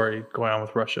story going on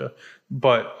with Russia,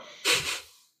 but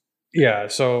yeah,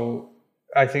 so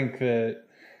I think that,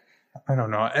 I don't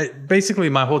know. Basically,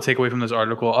 my whole takeaway from this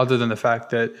article, other than the fact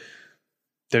that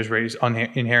there's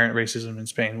inherent racism in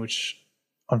Spain, which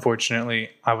unfortunately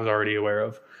I was already aware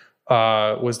of,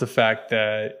 was the fact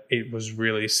that it was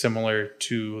really similar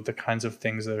to the kinds of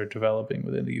things that are developing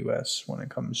within the U.S. when it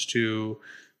comes to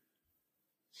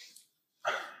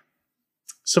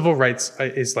civil rights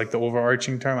is like the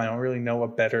overarching term. I don't really know a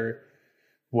better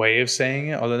way of saying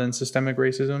it other than systemic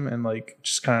racism and like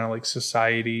just kind of like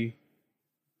society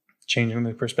changing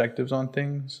the perspectives on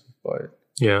things. But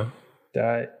yeah,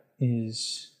 that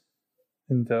is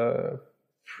in the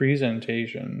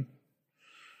presentation.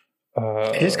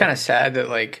 It's just kind of sad that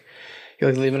like you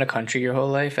like live in a country your whole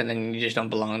life and then you just don't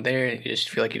belong there. And you just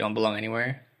feel like you don't belong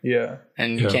anywhere. Yeah,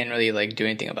 and you can't really like do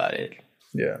anything about it.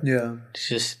 Yeah. It's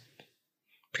just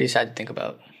pretty sad to think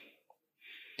about.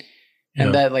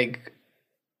 And that like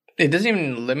it doesn't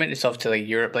even limit itself to like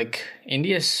Europe. Like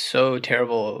India is so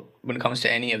terrible when it comes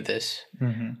to any of this.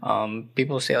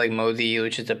 People say like Modi,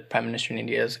 which is the prime minister in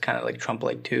India, is kind of like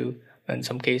Trump-like too in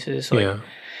some cases. So, like,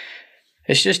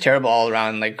 it's just terrible all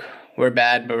around. Like we're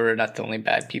bad, but we're not the only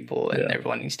bad people, and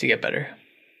everyone needs to get better.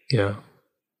 Yeah.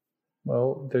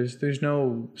 Well, there's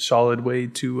no solid way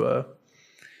to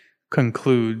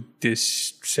conclude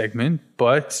this segment,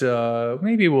 but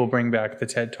maybe we'll bring back the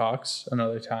TED Talks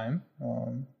another time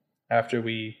after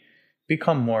we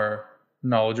become more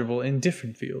knowledgeable in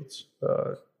different fields.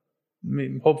 I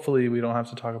mean, hopefully we don't have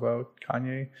to talk about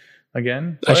Kanye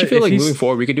again. I actually feel like moving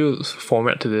forward, we could do a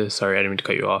format to this. Sorry, I didn't mean to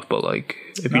cut you off, but like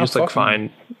if you just like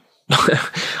find, I'm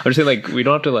just saying like we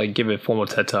don't have to like give a formal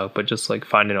TED talk, but just like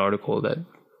find an article that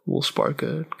will spark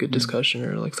a good discussion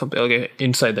or like something like an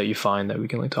insight that you find that we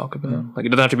can like talk about. Like it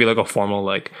doesn't have to be like a formal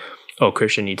like, oh,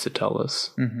 Christian needs to tell us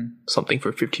something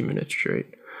for 15 minutes straight.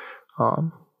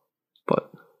 But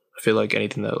I feel like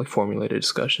anything that like formulated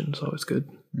discussion is always good.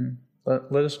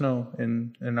 Let us know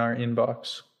in our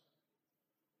inbox.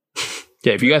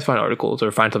 Yeah, if you guys find articles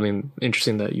or find something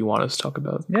interesting that you want us to talk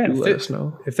about, let us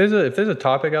know. If there's a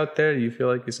topic out there you feel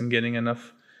like isn't getting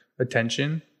enough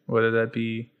attention, whether that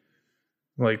be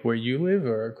like where you live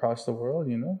or across the world,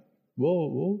 you know,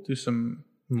 we'll do some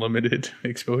limited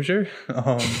exposure.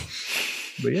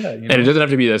 But yeah, you know. And it doesn't have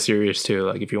to be that serious too.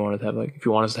 Like if you want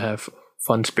us to have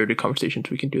fun spirited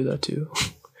conversations, we can do that too.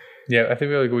 Yeah, I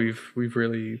think like we've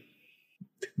really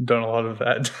done a lot of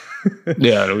that.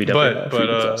 Yeah, no, we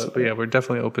definitely but yeah, we're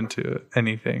definitely open to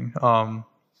anything.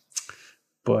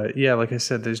 But yeah, like I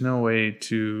said, there's no way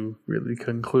to really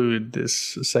conclude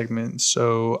this segment,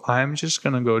 so I'm just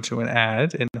gonna go to an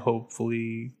ad, and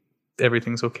hopefully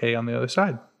everything's okay on the other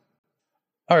side.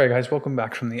 All right, guys, welcome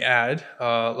back from the ad.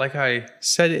 Like I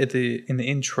said in the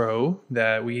intro,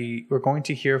 that we're going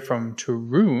to hear from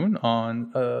Tarun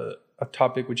on a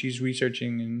topic which he's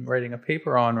researching and writing a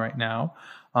paper on right now,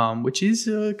 which is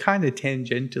kind of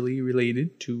tangentially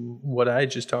related to what I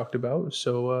just talked about.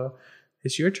 So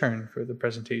it's your turn for the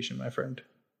presentation, my friend.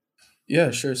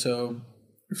 Yeah, sure. So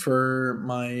for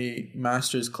my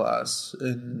master's class,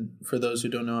 and for those who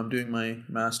don't know, I'm doing my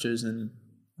master's in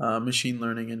machine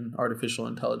learning and artificial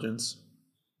intelligence.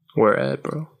 Where at,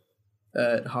 bro?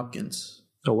 At Hopkins.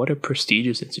 Oh, what a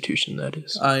prestigious institution that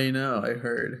is. I know, I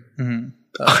heard.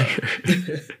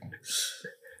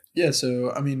 Yeah,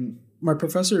 so I mean, my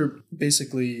professor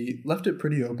basically left it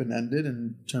pretty open-ended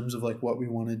in terms of like what we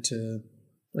wanted to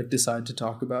like decide to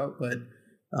talk about, but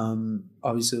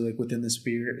obviously like within the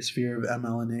sphere of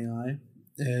ML and AI.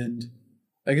 And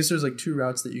I guess there's like two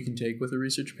routes that you can take with a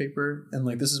research paper, and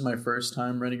like this is my first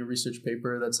time writing a research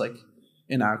paper that's like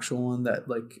an actual one that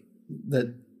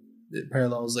it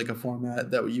parallels like a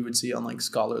format that you would see on like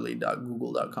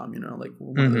scholarly.google.com, you know, like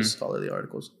one of those scholarly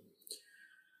articles.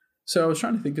 So I was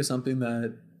trying to think of something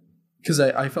that, because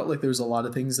I felt like there was a lot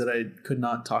of things that I could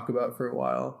not talk about for a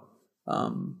while,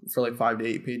 for like 5 to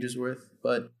 8 pages worth.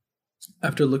 But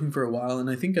after looking for a while, and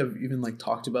I think I've even like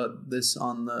talked about this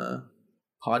on the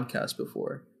podcast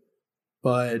before,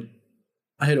 but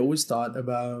I had always thought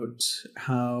about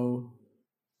how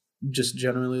just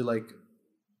generally like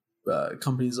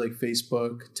companies like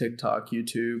Facebook, TikTok,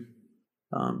 YouTube,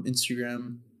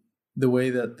 Instagram, the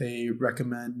way that they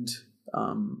recommend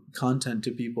content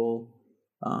to people,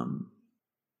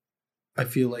 I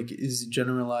feel like is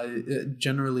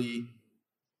generally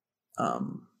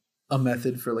a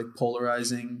method for like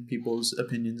polarizing people's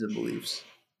opinions and beliefs.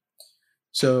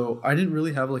 So I didn't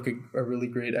really have like a really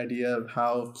great idea of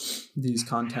how these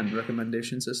content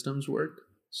recommendation systems work.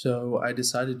 So I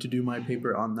decided to do my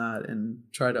paper on that and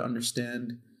try to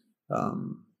understand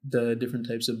the different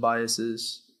types of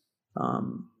biases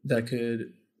that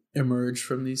could emerge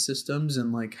from these systems,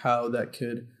 and like how that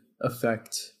could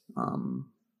affect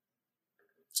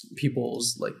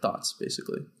people's like thoughts,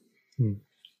 basically.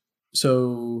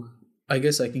 So I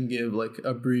guess I can give like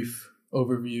a brief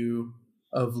overview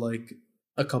of like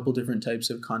a couple different types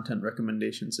of content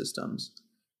recommendation systems,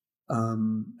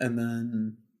 and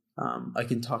then I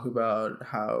can talk about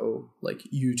how like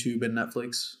YouTube and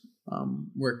Netflix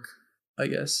work, I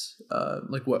guess,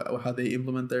 like how they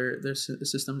implement their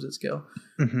systems at scale,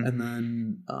 and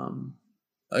then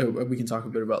we can talk a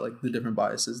bit about like the different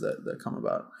biases that come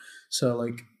about. So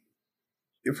like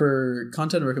for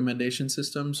content recommendation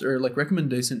systems, or like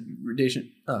recommendation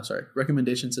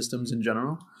systems in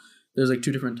general, there's like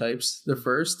two different types. The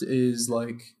first is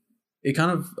like it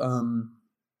kind of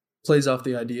plays off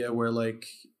the idea where like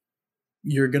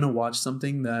you're going to watch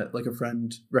something that like a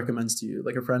friend recommends to you,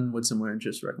 like a friend with similar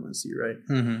interests recommends to you, right?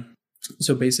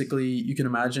 So basically you can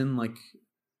imagine like,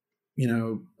 you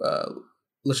know,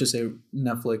 let's just say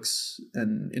Netflix,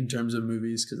 and in terms of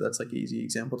movies, because that's like an easy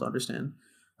example to understand.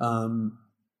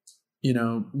 You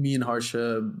know, me and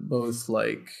Harsha both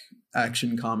like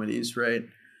action comedies, right?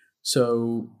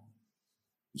 So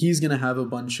he's going to have a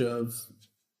bunch of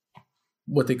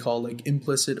what they call like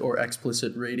implicit or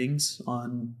explicit ratings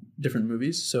on different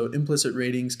movies. So implicit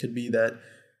ratings could be that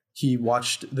he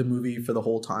watched the movie for the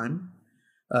whole time.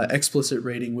 Explicit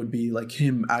rating would be like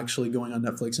him actually going on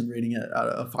Netflix and rating it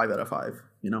a 5 out of 5,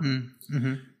 you know?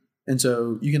 And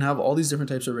so you can have all these different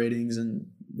types of ratings, and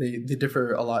they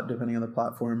differ a lot depending on the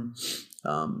platform.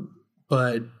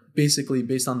 But basically,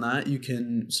 based on that, you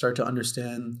can start to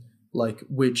understand like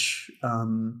which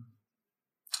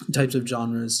types of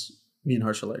genres me and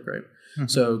Harsha like, right? Mm-hmm.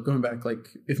 So going back, like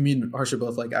if me and Harsha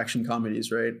both like action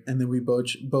comedies, right? And then we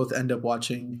both end up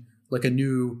watching like a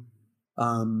new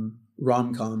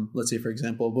rom-com, let's say for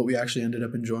example, but we actually ended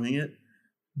up enjoying it.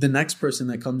 The next person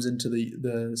that comes into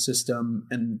the system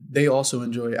and they also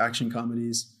enjoy action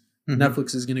comedies, mm-hmm.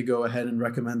 Netflix is going to go ahead and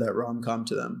recommend that rom-com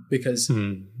to them because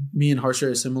me and Harsha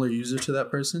are similar users to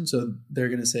that person. So they're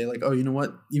going to say like, oh, you know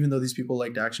what? Even though these people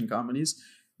liked action comedies,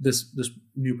 this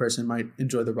new person might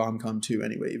enjoy the rom-com too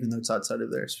anyway, even though it's outside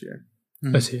of their sphere.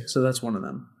 Mm-hmm. I see. So that's one of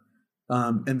them.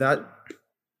 And that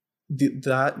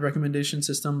recommendation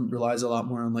system relies a lot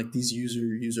more on like these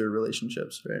user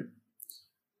relationships, right?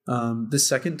 The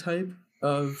second type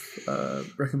of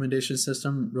recommendation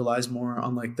system relies more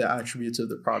on like the attributes of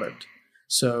the product.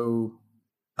 So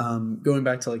going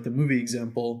back to like the movie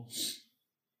example,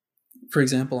 for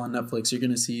example, on Netflix, you're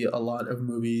going to see a lot of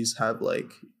movies have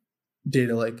like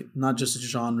data, like not just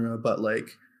genre, but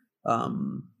like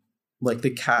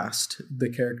the cast, the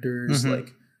characters, mm-hmm.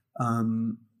 like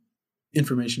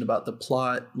information about the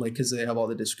plot, like because they have all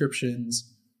the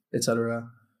descriptions, etc.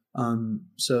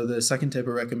 So the second type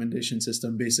of recommendation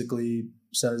system basically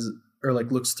says or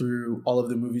like looks through all of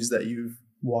the movies that you've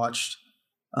watched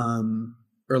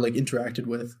or like interacted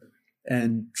with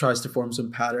and tries to form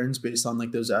some patterns based on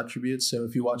like those attributes. So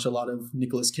if you watch a lot of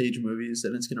Nicolas Cage movies,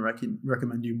 then it's going to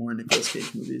recommend you more Nicolas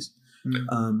Cage movies.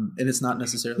 And it's not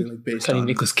necessarily like based on... Any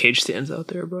Nicolas Cage stands out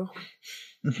there, bro?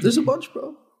 There's a bunch,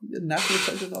 bro. National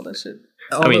Treasure and all that shit.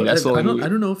 Although, I mean, that's the only I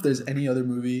don't know if there's any other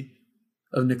movie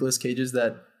of Nicolas Cage's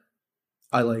that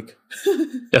I like.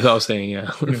 That's what I was saying,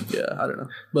 yeah. Yeah, I don't know.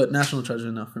 But National Treasure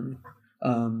enough for me.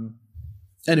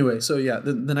 Anyway, so yeah,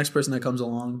 the next person that comes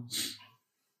along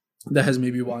that has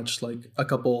maybe watched like a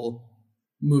couple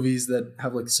movies that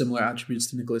have like similar attributes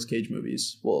to Nicolas Cage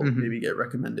movies will mm-hmm. maybe get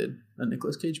recommended a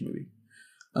Nicolas Cage movie.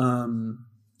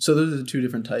 So those are the two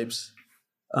different types.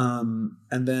 And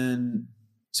then,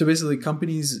 so basically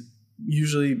companies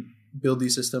usually build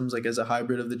these systems like as a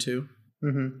hybrid of the two.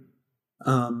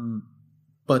 Mm-hmm.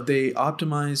 But they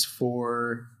optimize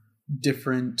for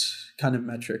different kind of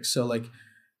metrics. So like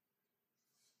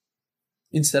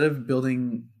instead of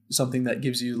building something that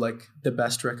gives you like the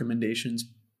best recommendations,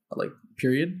 like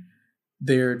period,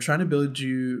 they're trying to build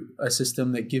you a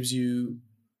system that gives you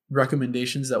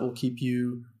recommendations that will keep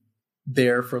you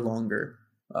there for longer,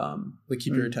 like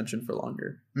keep your attention for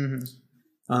longer.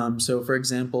 Mm-hmm. So for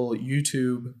example,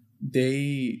 YouTube,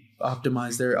 they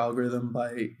optimize their algorithm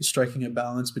by striking a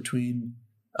balance between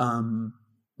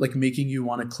like making you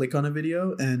want to click on a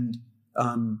video and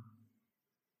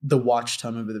the watch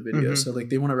time of the video. Mm-hmm. So like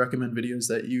they want to recommend videos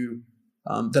that you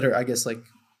that are, I guess, like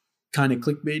kind of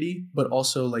clickbaity, but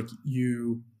also like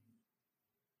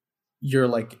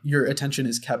your attention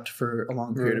is kept for a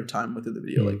long period of time within the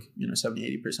video, like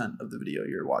 70-80% of the video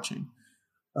you're watching.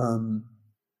 And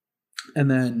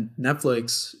then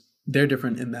Netflix, they're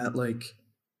different in that like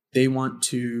they want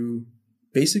to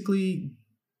basically,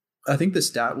 I think the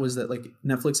stat was that like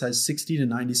Netflix has 60 to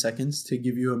 90 seconds to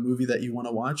give you a movie that you want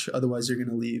to watch. Otherwise you're going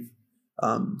to leave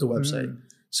the website.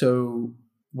 So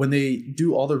when they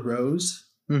do all the rows,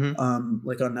 like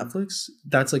on Netflix,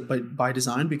 that's like by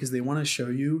design, because they want to show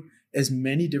you as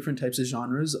many different types of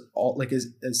genres, all like as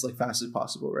like fast as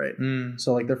possible, right?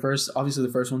 So like the first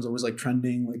one's always like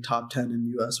trending, like top 10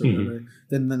 in US or whatever.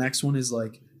 Then the next one is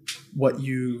like what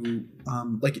you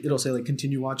like, it'll say like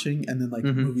continue watching, and then like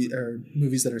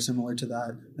movies that are similar to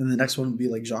that, and the next one would be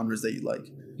like genres that you like.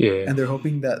 And they're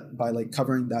hoping that by like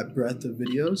covering that breadth of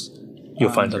videos,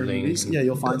 you'll find something.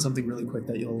 You'll find something really quick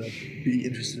that you'll like be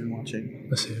interested in watching.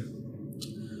 I see.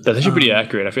 That's actually pretty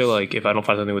accurate. I feel like if I don't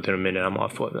find something within a minute, I'm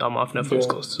off Netflix,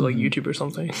 close to like YouTube or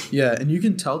something. Yeah, and you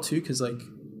can tell too, because like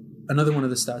another one of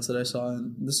the stats that I saw,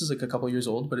 and this is like a couple years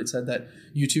old, but it said that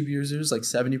YouTube users, like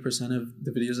 70% of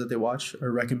the videos that they watch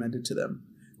are recommended to them.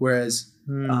 Whereas,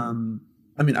 I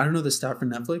mean, I don't know the stat for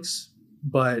Netflix,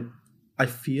 but I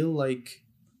feel like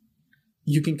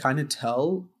you can kind of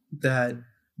tell that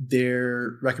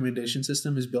their recommendation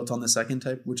system is built on the second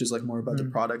type, which is like more about the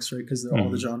products, right? Because they're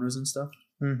all the genres and stuff.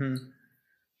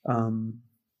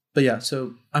 But yeah,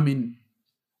 so I mean,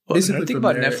 basically the thing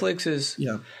about Netflix is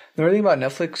the other thing about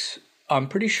Netflix, I'm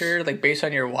pretty sure like based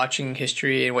on your watching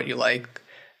history and what you like,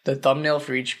 the thumbnail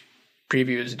for each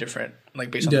preview is different,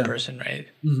 like based on the person, right?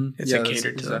 It's like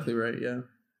catered to exactly them. Right.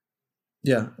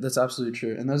 Yeah, that's absolutely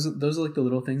true. And those are like the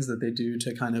little things that they do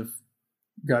to kind of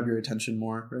grab your attention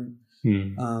more, right?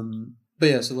 Hmm. But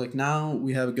yeah, so like now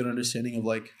we have a good understanding of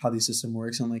like how the system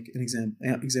works and like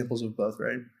examples of both,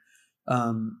 right?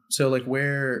 So like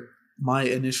where my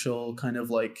initial kind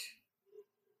of like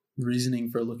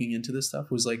reasoning for looking into this stuff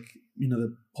was like, you know,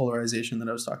 the polarization that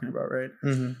I was talking about, right?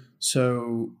 Mm-hmm.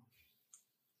 So,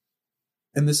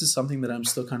 and this is something that I'm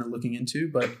still kind of looking into,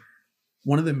 but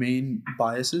one of the main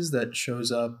biases that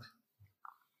shows up,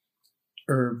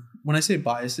 or when I say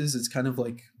biases, it's kind of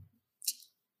like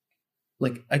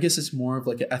I guess it's more of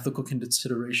like an ethical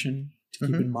consideration to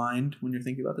keep in mind when you're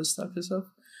thinking about this type of stuff.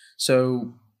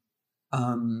 So,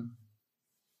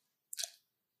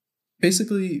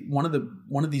 basically, one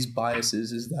of these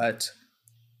biases is that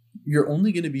you're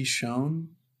only going to be shown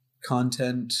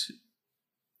content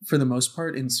for the most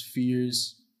part in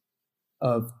spheres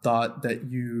of thought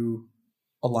that you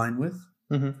align with.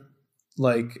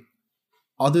 Like,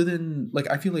 other than like,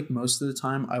 I feel like most of the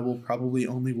time I will probably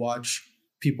only watch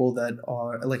people that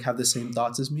are like have the same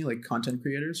thoughts as me, like content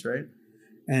creators, right?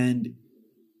 And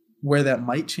where that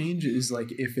might change is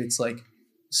like if it's like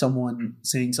someone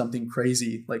saying something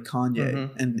crazy like Kanye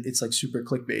and it's like super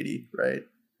clickbaity, right?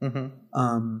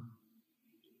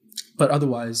 But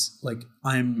otherwise, like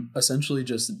I'm essentially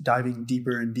just diving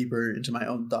deeper and deeper into my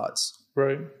own thoughts,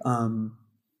 Right.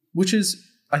 Which is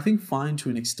I think fine to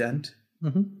an extent,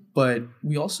 but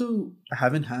we also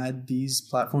haven't had these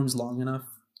platforms long enough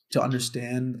to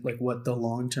understand like what the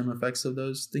long-term effects of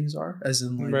those things are, as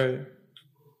in like, Right.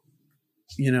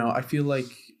 you know, I feel like,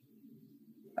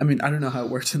 I mean, I don't know how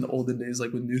it worked in the olden days,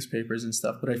 like with newspapers and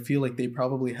stuff, but I feel like they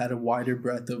probably had a wider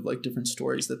breadth of like different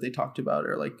stories that they talked about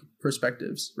or like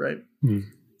perspectives, right?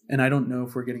 And I don't know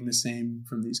if we're getting the same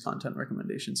from these content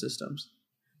recommendation systems.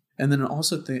 And then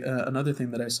also another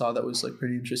thing that I saw that was like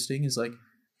pretty interesting is like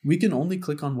we can only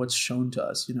click on what's shown to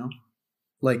us, you know,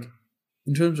 like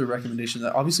in terms of recommendations.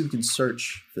 Obviously we can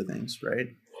search for things, right?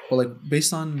 But like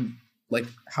based on like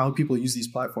how people use these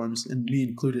platforms, and me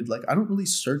included, like I don't really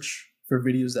search for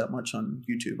videos that much on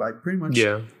YouTube. I pretty much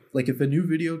like if a new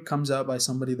video comes out by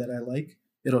somebody that I like,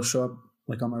 it'll show up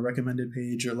like on my recommended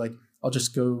page, or like I'll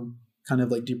just go kind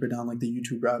of like deeper down like the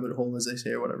YouTube rabbit hole, as they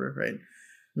say, or whatever, right?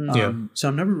 So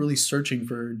I'm never really searching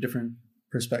for different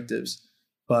perspectives,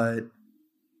 but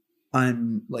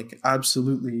I'm like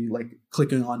absolutely like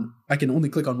clicking on, I can only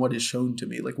click on what is shown to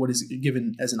me, like what is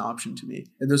given as an option to me.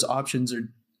 And those options are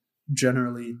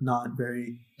generally not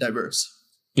very diverse.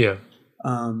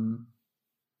 And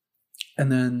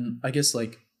then I guess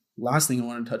like last thing I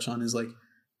want to touch on is like,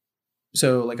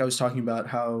 so like I was talking about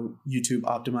how YouTube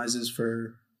optimizes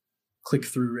for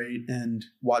click-through rate and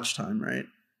watch time, right?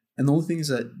 And the only things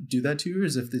that do that to you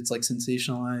is if it's like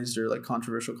sensationalized or like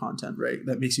controversial content, right?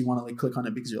 That makes you want to like click on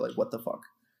it because you're like, what the fuck?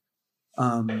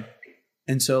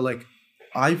 And so like,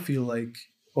 I feel like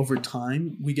over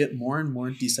time we get more and more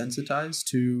desensitized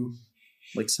to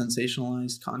like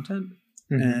sensationalized content.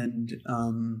 And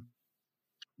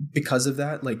because of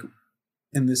that, like,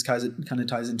 and this kind of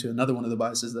ties into another one of the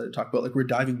biases that I talk about, like we're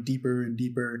diving deeper and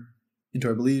deeper into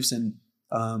our beliefs and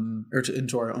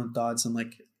into our own thoughts, and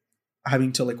like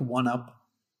having to like one up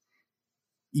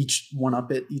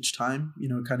it each time, you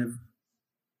know, kind of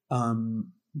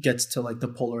gets to like the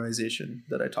polarization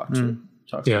that I talked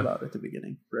about at the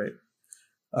beginning, right?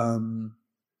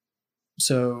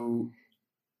 So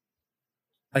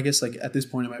I guess like at this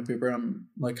point in my paper, I'm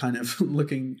like kind of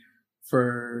looking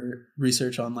for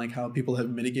research on like how people have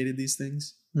mitigated these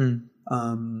things.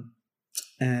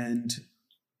 And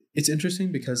it's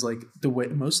interesting because like the way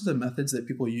most of the methods that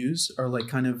people use are like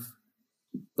kind of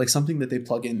like something that they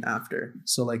plug in after.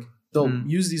 So like they'll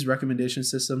use these recommendation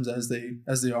systems as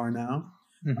they are now.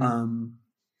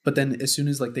 But then as soon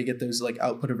as like they get those like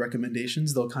output of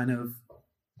recommendations, they'll kind of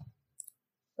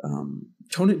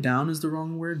tone it down is the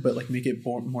wrong word, but like make it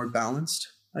more balanced,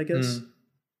 I guess.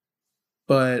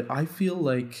 But I feel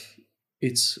like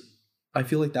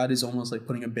that is almost like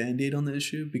putting a band-aid on the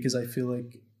issue, because I feel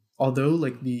like although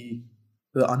like the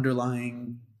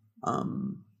underlying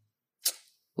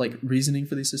like reasoning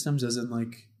for these systems, as in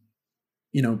like,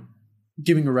 you know,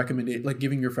 giving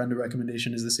your friend a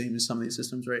recommendation is the same as some of these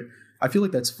systems, right? I feel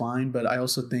like that's fine, but I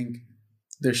also think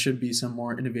there should be some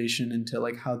more innovation into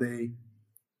like how they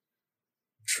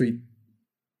treat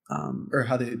or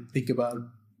how they think about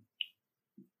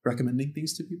recommending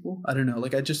things to people. I don't know.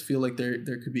 Like I just feel like there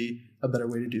could be a better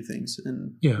way to do things,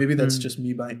 and maybe that's just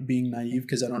me by being naive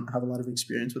because I don't have a lot of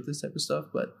experience with this type of stuff.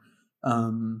 But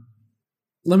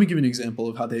let me give you an example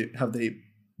of how they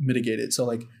mitigate it. So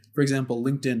like for example,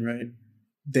 LinkedIn, right?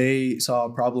 They saw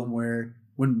a problem where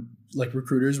when like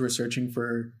recruiters were searching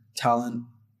for talent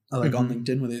like on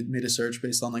LinkedIn, when they made a search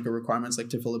based on like a requirements, like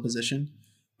to fill a position,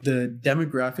 the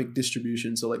demographic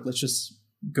distribution. So like, let's just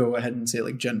go ahead and say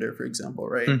like gender, for example,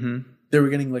 right? They were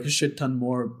getting like a shit ton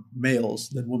more males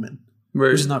than women,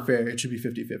 Right. which is not fair. It should be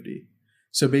 50-50.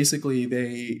 So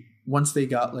basically once they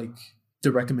got like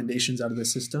the recommendations out of the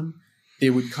system, they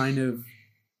would kind of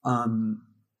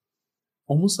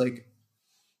almost like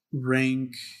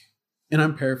rank, and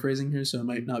I'm paraphrasing here, so it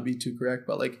might not be too correct,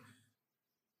 but like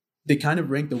they kind of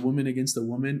rank the woman against the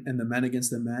woman and the men against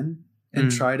the men,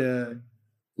 and try to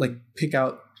like pick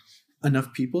out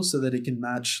enough people so that it can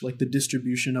match like the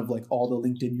distribution of like all the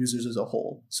LinkedIn users as a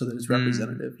whole, so that it's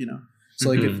representative, you know? So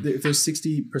like if there's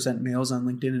 60% males on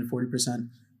LinkedIn and 40%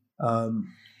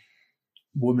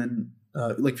 women,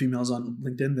 like females on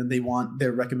LinkedIn, then they want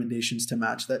their recommendations to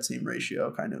match that same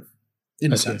ratio, kind of,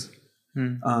 in a sense.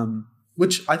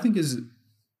 Which I think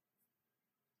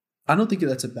I don't think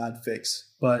that's a bad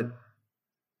fix, but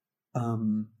I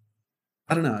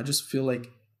don't know. I just feel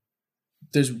like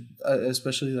there's,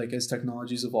 especially like as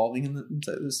technology is evolving in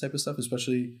this type of stuff,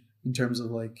 especially in terms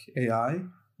of like AI,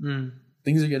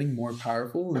 things are getting more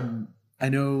powerful. And I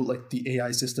know like the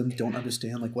AI systems don't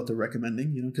understand like what they're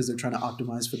recommending, you know, because they're trying to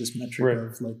optimize for this metric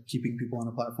of like keeping people on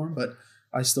a platform. But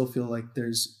I still feel like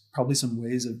there's probably some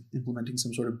ways of implementing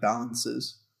some sort of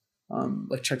balances,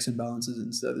 like checks and balances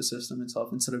inside the system itself,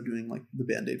 instead of doing like the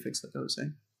Band-Aid fix like I was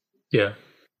saying. Yeah.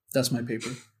 That's my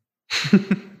paper.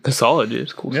 That's solid, dude.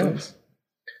 It's cool stuff.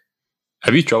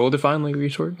 Have you struggled to find like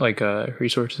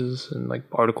resources and like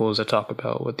articles that talk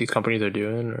about what these companies are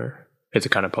doing, or is it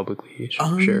kind of publicly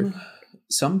shared?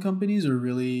 Some companies are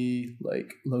really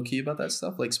like low key about that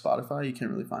stuff. Like Spotify, you can't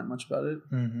really find much about it.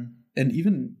 And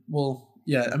even, well,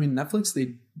 yeah, I mean, Netflix,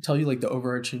 they tell you like the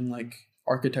overarching like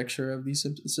architecture of these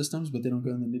systems, but they don't go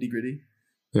in the nitty gritty.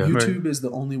 Yeah, YouTube is the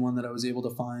only one that I was able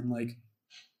to find like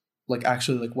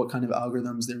actually like what kind of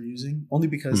algorithms they were using, only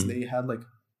because they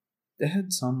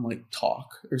had some like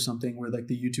talk or something where like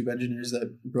the YouTube engineers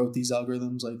that wrote these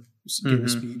algorithms like gave a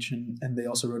speech, and they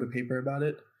also wrote a paper about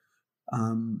it.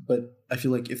 But I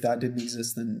feel like if that didn't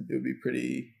exist, then it would be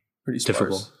pretty sparse.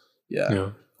 Difficult.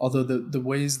 Yeah. Although the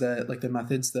ways that like the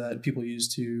methods that people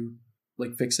use to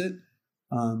like fix it,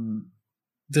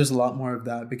 there's a lot more of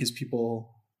that because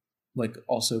people like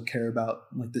also care about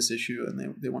like this issue,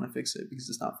 and they want to fix it because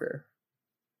it's not fair.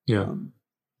 Yeah.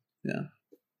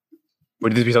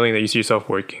 Would this be something that you see yourself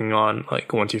working on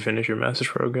like once you finish your master's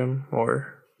program,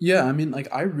 or? Yeah, I mean, like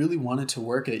I really wanted to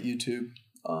work at YouTube.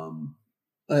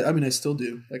 I mean, I still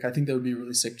do. Like, I think that would be a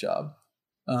really sick job,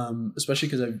 especially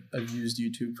because I've used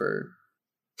YouTube for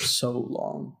so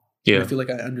long. Yeah, and I feel like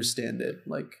I understand it,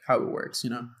 like how it works, you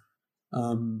know.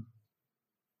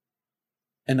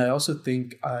 And I also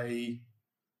think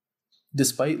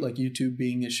despite like YouTube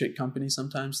being a shit company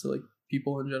sometimes to like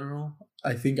people in general,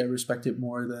 I think I respect it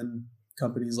more than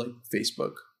companies like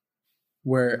Facebook,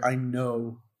 where I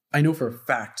know for a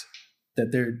fact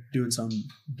that they're doing some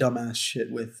dumbass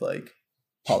shit with like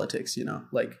politics, you know,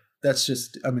 like that's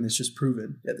just, I mean, it's just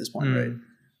proven at this point, right?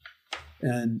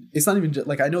 And it's not even just,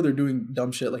 like I know they're doing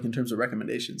dumb shit like in terms of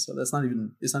recommendations, so it's not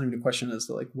even a question as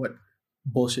to like what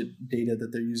bullshit data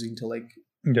that they're using to like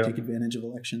take advantage of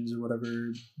elections or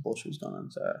whatever bullshit's going on.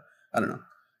 So I don't know.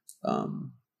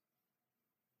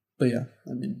 But yeah,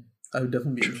 I mean, I would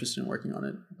definitely be interested in working on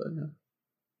it. But yeah.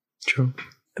 True.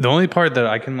 The only part that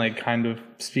I can like kind of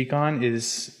speak on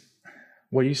is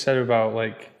what you said about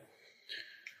like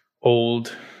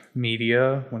old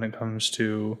media when it comes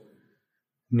to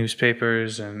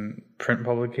newspapers and print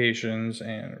publications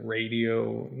and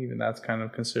radio. Even that's kind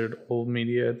of considered old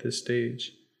media at this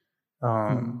stage.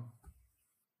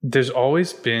 There's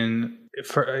always been,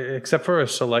 except for a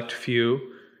select few,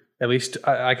 at least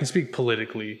I can speak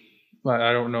politically.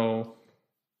 I don't know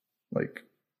like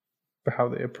how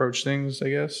they approach things, I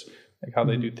guess, like how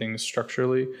they do things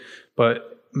structurally,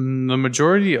 but the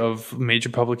majority of major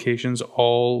publications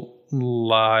all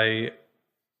lie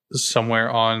somewhere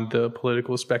on the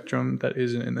political spectrum that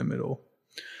isn't in the middle.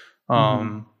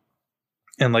 And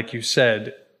like you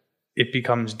said, it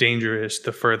becomes dangerous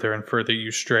the further and further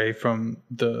you stray from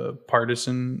the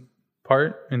partisan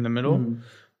part in the middle.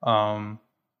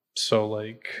 So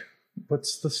like,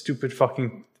 what's the stupid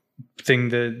fucking thing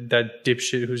that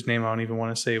dipshit whose name I don't even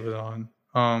want to say was on?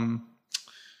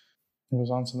 It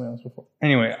was on something else before.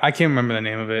 Anyway, I can't remember the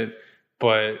name of it,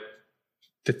 but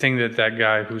the thing that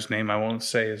guy whose name I won't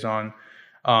say is on,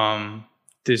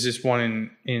 there's this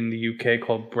one in the UK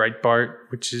called Breitbart,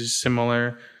 which is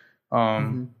similar.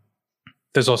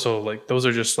 There's also like, those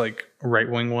are just like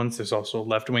right-wing ones. There's also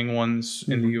left-wing ones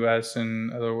in the US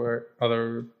and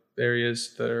other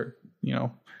areas that are, you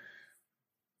know,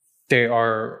 they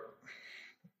are,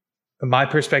 in my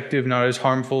perspective, not as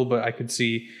harmful, but I could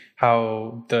see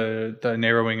how the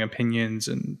narrowing opinions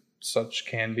and such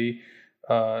can be.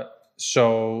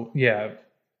 So yeah,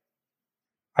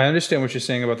 I understand what you're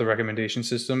saying about the recommendation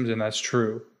systems, and that's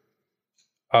true.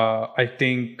 I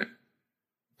think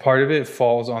part of it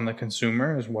falls on the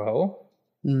consumer as well,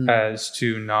 as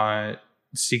to not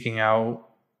seeking out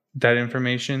that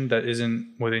information that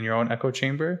isn't within your own echo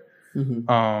chamber,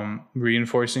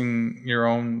 reinforcing your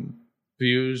own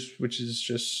views, which is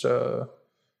just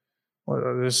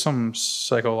there's some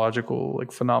psychological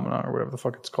like phenomenon or whatever the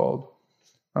fuck it's called,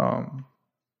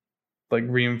 like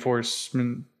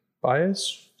reinforcement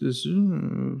bias.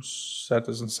 That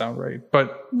doesn't sound right,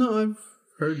 but no, I've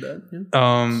heard that.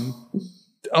 Yeah.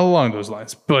 Along those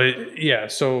lines. But yeah,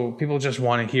 so people just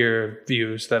want to hear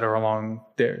views that are along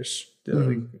theirs.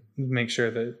 Like, make sure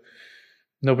that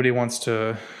nobody wants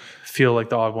to feel like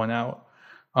the odd one out.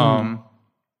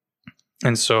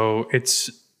 And so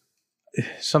it's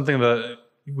something that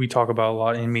we talk about a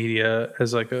lot in media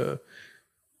as like a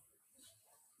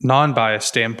non-biased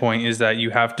standpoint, is that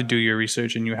you have to do your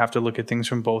research and you have to look at things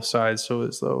from both sides. So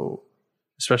as though,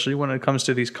 especially when it comes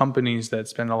to these companies that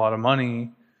spend a lot of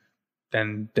money,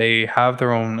 and they have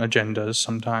their own agendas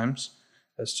sometimes,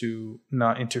 as to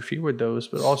not interfere with those,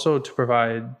 but also to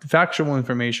provide factual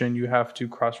information. You have to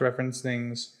cross-reference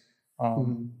things,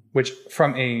 which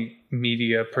from a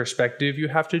media perspective you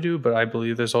have to do, but I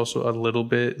believe there's also a little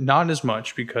bit, not as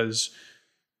much, because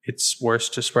it's worse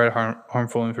to spread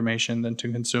harmful information than to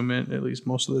consume it, at least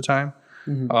most of the time.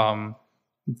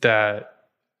 That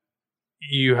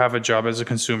you have a job as a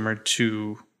consumer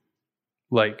to,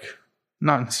 like,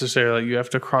 not necessarily you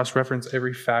have to cross-reference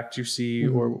every fact you see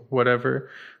or whatever,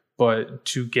 but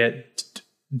to get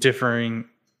differing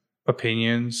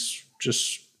opinions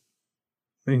just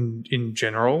in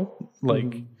general,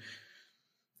 like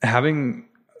having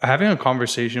a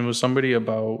conversation with somebody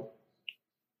about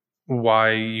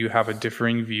why you have a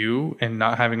differing view and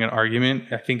not having an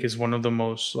argument, I think is one of the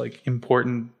most like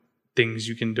important things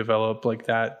you can develop, like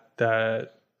that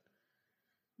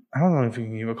I don't know if you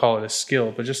can even call it a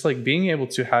skill, but just like being able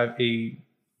to have a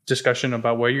discussion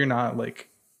about where you're not like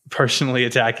personally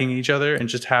attacking each other and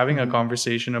just having a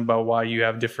conversation about why you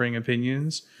have differing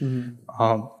opinions. And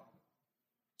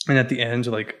at the end,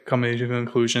 like coming to a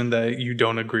conclusion that you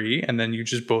don't agree, and then you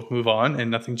just both move on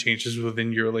and nothing changes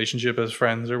within your relationship as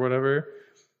friends or whatever.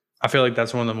 I feel like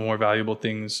that's one of the more valuable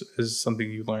things, is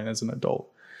something you learn as an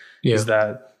adult. Is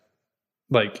that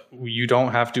like you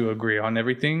don't have to agree on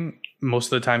everything.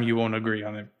 Most of the time you won't agree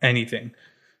on anything.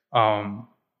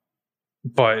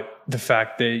 But the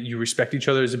fact that you respect each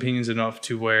other's opinions enough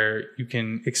to where you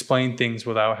can explain things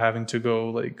without having to go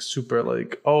like super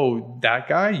like, oh, that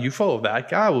guy, you follow that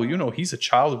guy? Well, you know, he's a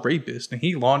child rapist and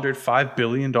he laundered $5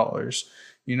 billion.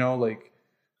 You know, like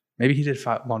maybe he did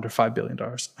launder $5 billion.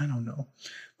 I don't know.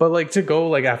 But like to go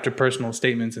like after personal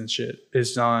statements and shit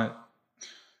is not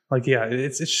like, yeah,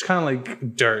 it's just kind of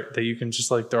like dirt that you can just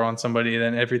like throw on somebody, and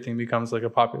then everything becomes like a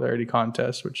popularity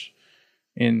contest, which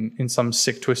in some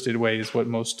sick twisted way is what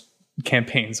most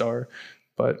campaigns are.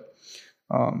 But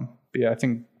yeah, I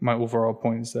think my overall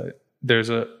point is that there's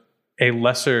a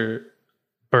lesser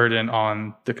burden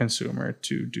on the consumer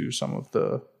to do some of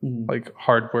the like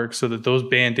hard work, so that those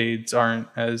band-aids aren't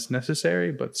as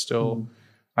necessary. But still,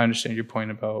 I understand your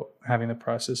point about having the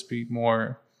process be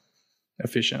more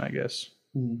efficient, I guess.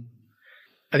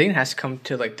 I think it has to come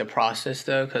to like the process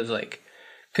though, because like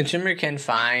consumer can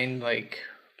find like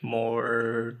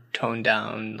more toned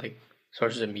down like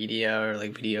sources of media or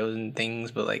like videos and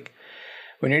things, but like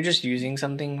when you're just using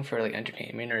something for like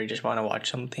entertainment, or you just want to watch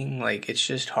something, like it's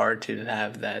just hard to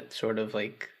have that sort of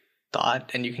like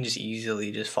thought, and you can just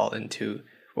easily just fall into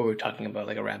what we're talking about,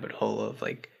 like a rabbit hole of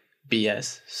like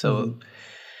BS. So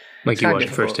like you watch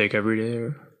First Take every day,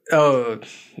 or oh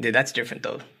dude, that's different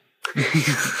though.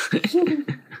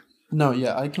 No,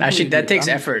 yeah, I completely actually that agree. takes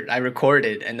effort. I record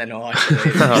it and then I'll watch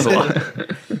it later.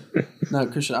 No,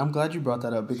 Christian, I'm glad you brought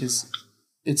that up, because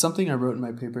it's something I wrote in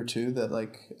my paper too, that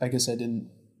like I guess I didn't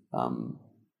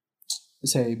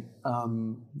say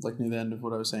like near the end of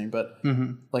what I was saying, but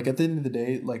like at the end of the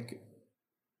day, like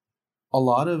a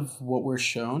lot of what we're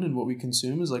shown and what we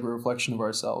consume is like a reflection of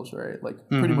ourselves, right? Like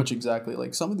pretty much exactly.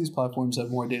 Like some of these platforms have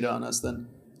more data on us than,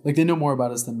 like they know more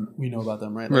about us than we know about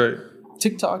them, right? Like,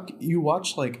 TikTok, you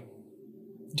watch like,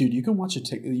 dude, you can watch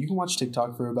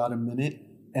TikTok for about a minute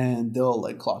and they'll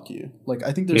like clock you. Like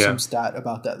I think there's some stat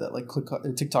about that like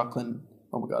TikTok can,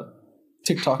 oh my god,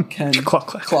 TikTok can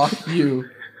clock you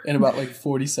in about like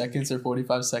 40 seconds or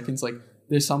 45 seconds. Like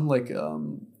there's some like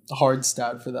hard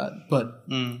stat for that, but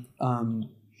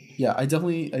Yeah, I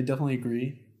definitely agree.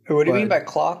 What do you mean But- by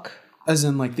clock? As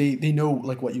in, like, they know,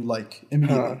 like, what you like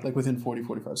immediately, like, within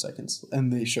 45 seconds.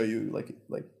 And they show you,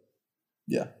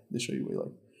 they show you what you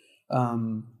like.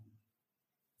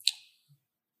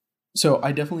 So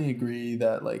I definitely agree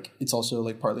that, like, it's also,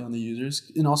 like, partly on the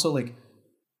users. And also, like,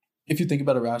 if you think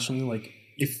about it rationally, like,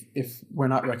 if we're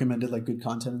not recommended, like, good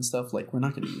content and stuff, like, we're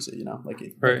not going to use it, you know? Like,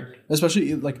 Right.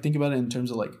 especially, like, think about it in terms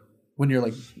of, like, when you're,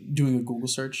 like, doing a Google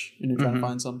search and you're trying to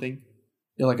find something,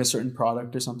 like a certain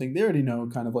product or something, they already know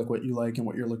kind of like what you like and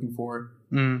what you're looking for.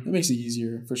 It makes it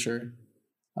easier for sure.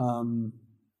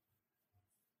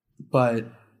 But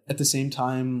at the same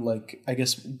time, like, I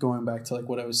guess going back to, like,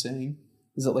 what I was saying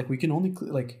is that, like, we can only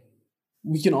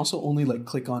we can also only, like,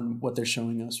 click on what they're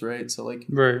showing us, right? So, like,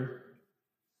 Right.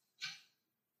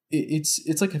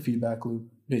 it's like a feedback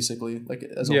loop basically, like,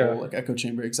 as a whole, like echo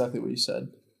chamber, exactly what you said.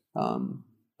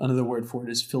 Another word for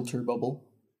it is filter bubble,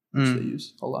 which they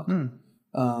use a lot.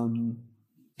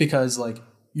 Because, like,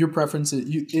 your preferences,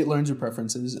 it learns your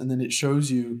preferences, and then it shows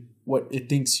you what it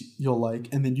thinks you'll like,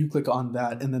 and then you click on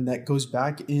that, and then that goes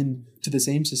back into the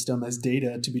same system as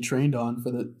data to be trained on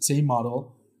for the same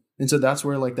model. And so that's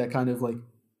where, like, that kind of, like,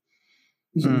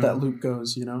 that loop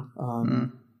goes, you know,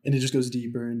 and it just goes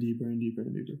deeper and deeper and deeper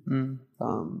and deeper.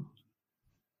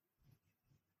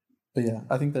 But yeah,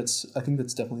 I think that's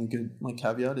definitely a good, like,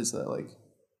 caveat, is that, like,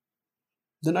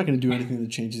 they're not going to do anything that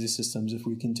changes these systems if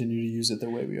we continue to use it the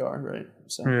way we are, right?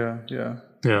 So Yeah.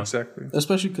 Exactly.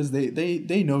 especially because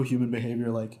they know human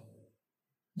behavior, like,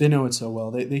 they know it so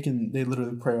well. They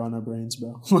literally prey on our brains,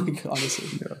 bro. Like, honestly.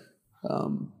 Yeah.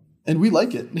 And we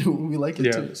like it. We like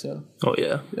it too. So Oh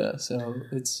yeah. yeah. So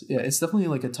it's definitely,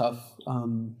 like, a tough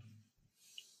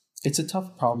it's a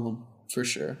tough problem for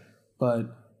sure.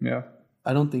 But Yeah.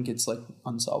 I don't think it's, like,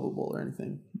 unsolvable or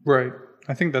anything. Right.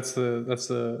 I think that's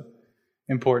the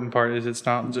important part, is it's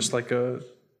not just like I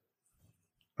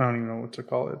don't even know what to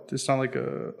call it. It's not like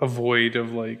a void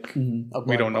of, like,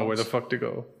 we don't know where the fuck to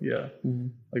go. Yeah.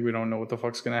 Like, we don't know what the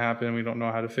fuck's going to happen. We don't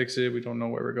know how to fix it. We don't know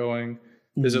where we're going.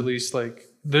 There's at least, like,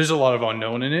 there's a lot of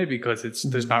unknown in it because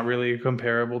there's not really a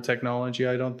comparable technology,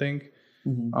 I don't think,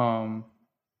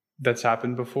 that's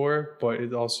happened before, but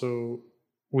it also,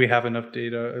 we have enough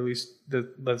data, at least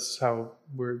that's how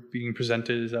we're being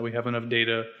presented, is that we have enough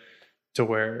data to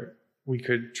where we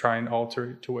could try and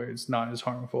alter it to where it's not as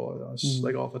harmful as us,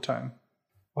 like, all the time.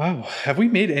 Wow. Have we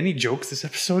made any jokes this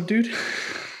episode, dude?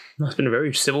 It's been a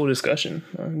very civil discussion.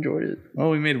 I enjoyed it.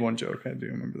 Well, we made one joke. I do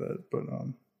remember that, but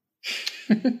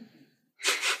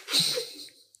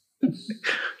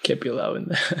Can't be allowing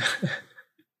that.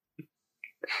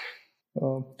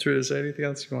 True, is there anything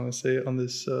else you want to say on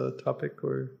this topic,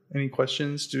 or any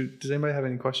questions? Does anybody have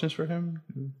any questions for him?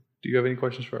 Do you have any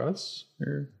questions for us?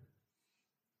 Or?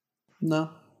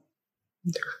 No.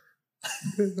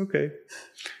 Okay.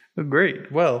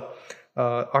 Great. Well,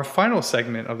 our final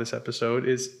segment of this episode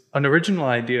is an original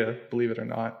idea, believe it or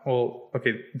not. Well,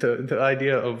 okay, the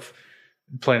idea of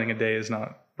planning a day is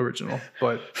not original,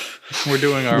 but we're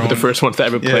doing our own. The first one to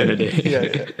ever plan a day.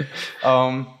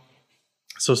 Yeah.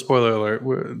 So, spoiler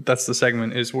alert, that's the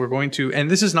segment, is we're going to, and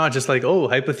this is not just like, oh,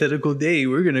 hypothetical day,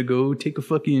 we're going to go take a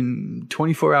fucking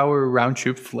 24-hour round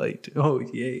trip flight. Oh,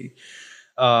 yay.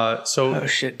 Oh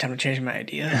shit! Time to change my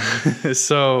idea.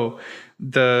 So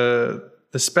the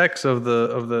specs of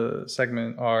the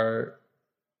segment are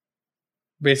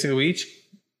basically, we each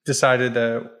decided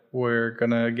that we're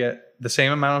gonna get the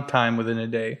same amount of time within a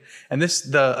day, and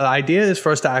the idea is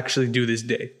for us to actually do this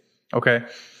day. Okay,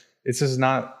 this is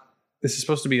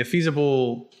supposed to be a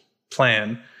feasible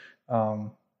plan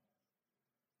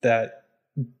that,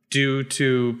 due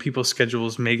to people's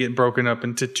schedules, may get broken up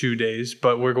into 2 days,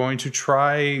 but we're going to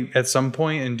try at some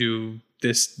point and do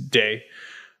this day.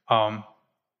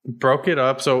 Broke it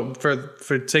up. So for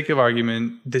sake of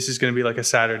argument, this is going to be like a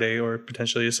Saturday or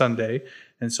potentially a Sunday.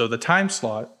 And so the time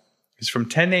slot is from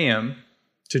 10 a.m.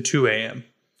 to 2 a.m.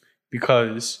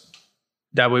 because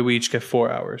that way we each get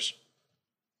 4 hours.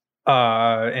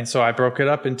 And so I broke it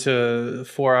up into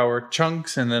 4-hour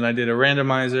chunks, and then I did a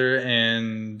randomizer.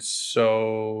 And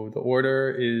so the order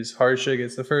is Harsha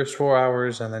gets the first 4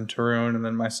 hours, and then Tarun, and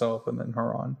then myself, and then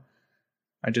Haran.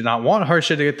 I did not want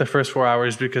Harsha to get the first 4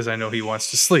 hours because I know he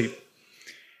wants to sleep.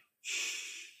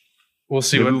 We'll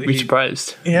see. Maybe what we'll be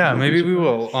surprised. Yeah, maybe we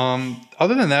will.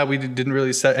 Other than that, we didn't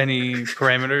really set any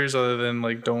parameters other than,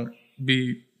 like, don't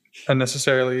be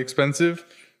unnecessarily expensive.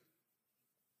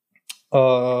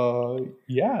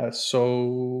 Yeah,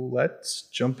 so let's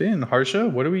jump in. Harsha,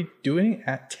 what are we doing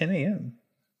at 10 a.m.?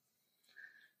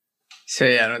 So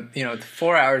yeah,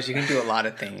 4 hours you can do a lot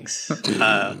of things.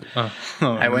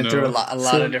 I went through a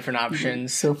lot of different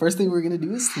options. So first thing we're gonna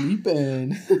do is sleep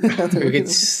in.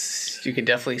 You could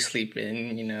definitely sleep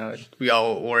in. We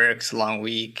all work. It's a long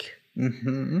week.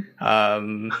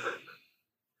 Mm-hmm.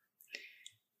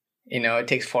 It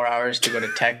takes 4 hours to go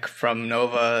to tech from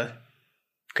Nova.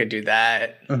 Could do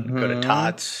that. Go to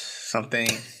Tots, something.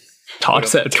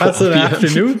 Tots at 12 That's an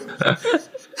afternoon.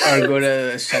 Or go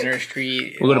to Center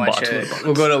Street. We'll go to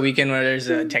We'll go to a weekend where there's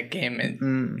a tech game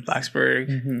in Blacksburg.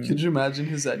 Mm-hmm. Could you imagine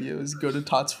his idea was go to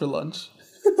Tots for lunch?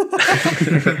 But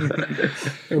I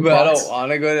don't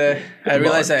want to go to. I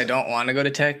realized that I don't want to go to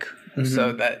tech,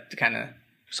 so that kind of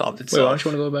solved itself. Wait, why don't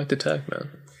you want to go back to tech, man?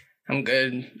 I'm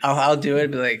good. I'll do it.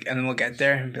 Be like, and then we'll get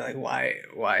there and be like, why?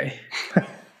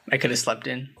 I could have slept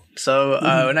in. So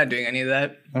we're not doing any of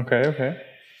that. Okay.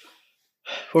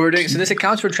 What we're doing. So this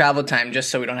accounts for travel time, just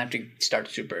so we don't have to start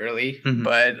super early. Mm-hmm.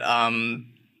 But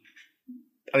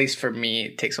at least for me,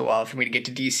 it takes a while for me to get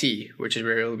to DC, which is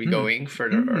where we'll be going for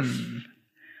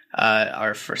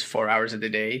our first 4 hours of the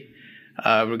day.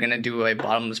 We're gonna do a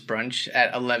bottomless brunch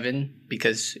at 11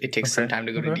 because it takes some time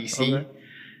to go to DC. Okay.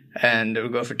 And we'll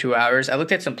go for 2 hours. I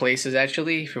looked at some places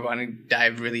actually if we want to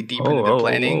dive really deep into the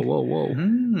planning. Whoa.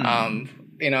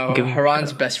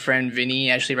 Haran's best friend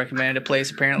Vinny actually recommended a place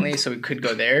apparently, so we could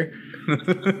go there.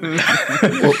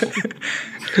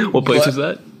 What place was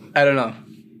that? I don't know.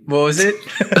 What was it?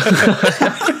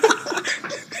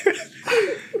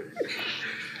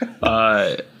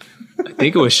 I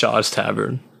think it was Shaw's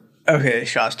Tavern. Okay,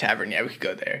 Shaw's Tavern. Yeah, we could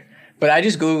go there. But I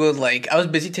just Googled, I was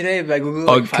busy today, but I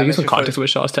Googled, can you give some context of what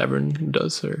Shaw's Tavern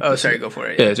does? Or? Oh, sorry, go for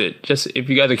it. Yeah, just if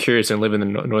you guys are curious and live in the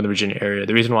Northern Virginia area,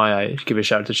 the reason why I give a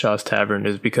shout out to Shaw's Tavern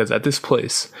is because at this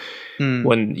place,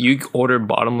 when you order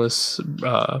bottomless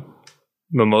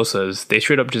mimosas, they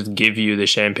straight up just give you the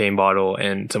champagne bottle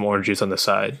and some orange juice on the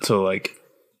side. So, it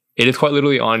is quite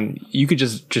literally you could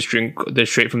just drink this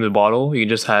straight from the bottle. You can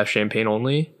just have champagne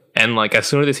only. And, as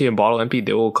soon as they see a bottle empty,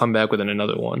 they will come back with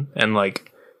another one. And,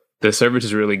 the service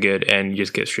is really good, and you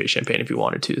just get straight champagne if you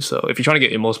wanted to. So if you're trying to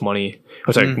get most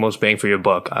most bang for your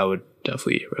buck, I would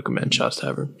definitely recommend Shaw's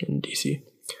Tavern in DC.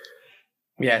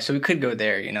 Yeah, so we could go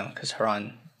there, because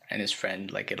Haran and his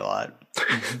friend like it a lot.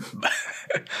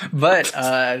 But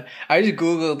I just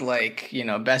Googled,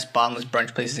 best bottomless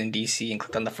brunch places in DC and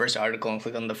clicked on the first article and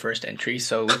clicked on the first entry.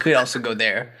 So we could also go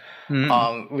there,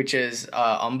 which is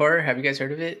Umbar. Have you guys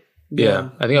heard of it? Yeah,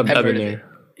 I think I've been there.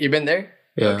 You've been there?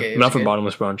 Yeah, okay, not for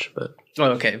bottomless brunch, but...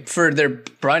 Oh, okay. For their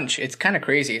brunch, it's kind of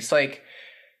crazy. It's $35,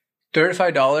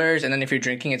 and then if you're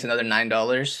drinking, it's another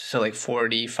 $9. So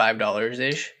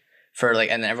 $45-ish for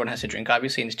and then everyone has to drink,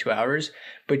 obviously, and it's 2 hours.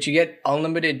 But you get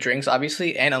unlimited drinks,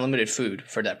 obviously, and unlimited food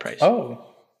for that price. Oh,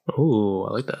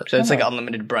 I like that. So it's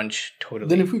unlimited brunch, totally.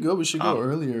 Then if we go, we should go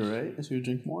earlier, right? So we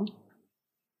drink more?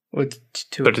 Wait, it's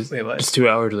 2 hours anyway,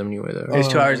 though. It's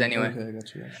 2 hours anyway. Okay, I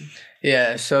got you.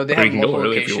 Yeah, so they have multiple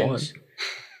locations.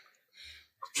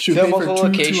 Should they have multiple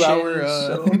locations? 2 hour,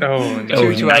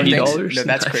 $90? No,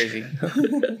 that's crazy.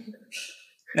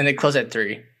 And they close at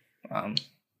 3.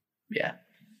 Yeah.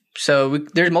 So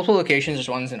there's multiple locations. There's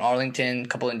ones in Arlington, a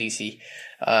couple in DC.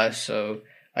 So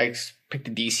I picked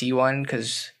the DC one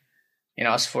because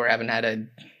us four haven't had a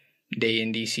day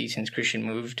in DC since Christian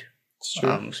moved.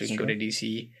 So we can go to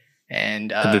DC.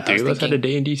 And the three of us had a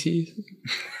day in DC.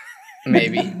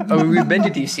 Maybe. We've been to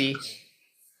DC.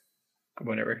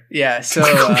 Whatever. Yeah. So.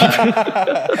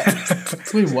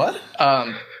 Wait, what?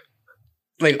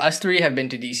 Us three have been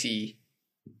to DC,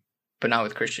 but not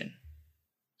with Christian.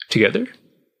 Together?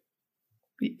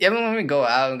 Yeah, when we go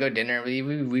out and go dinner,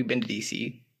 we've been to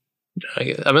DC.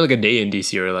 I mean, a day in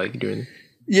DC or during.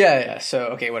 Yeah. So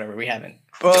okay, whatever. We haven't.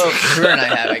 Well, Tarun and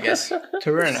I have, I guess.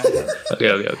 Tarun and I have.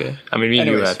 Okay. I mean, me and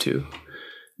you have too.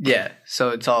 Yeah. So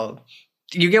it's all.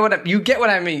 You get what I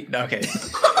mean. Okay.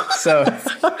 So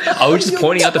I was just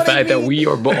pointing out the fact that we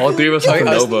are all three of us are from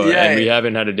Nova, and we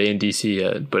haven't had a day in DC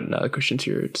yet. But now Christian's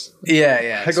here.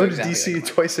 Yeah. I go to DC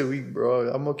twice a week,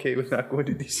 bro. I'm okay with not going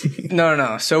to DC.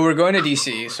 No. So we're going to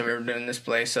DC. So we're doing this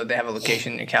place. So they have a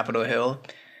location in Capitol Hill,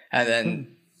 and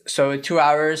then so 2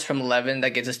 hours from 11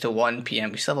 that gets us to 1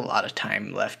 p.m. We still have a lot of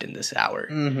time left in this hour.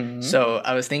 Mm-hmm. So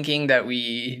I was thinking that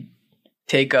we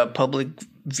take a public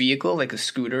vehicle like a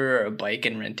scooter or a bike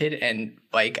and rent it and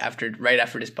bike right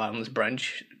after this bottomless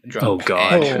brunch drop. Oh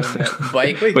god.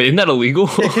 Bike. Wait, isn't that illegal?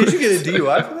 Did you get a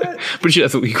DUI for that? Pretty sure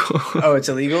that's illegal. Oh, it's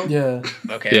illegal? Yeah.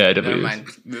 Okay. Yeah, definitely. Never mind.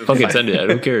 Fucking send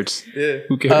it. Who cares? Yeah.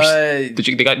 Who cares?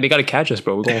 They got to catch us,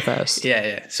 bro. We're going fast.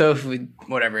 Yeah. So if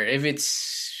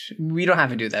it's We don't have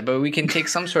to do that, but we can take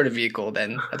some sort of vehicle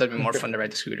then. I thought it'd be more fun to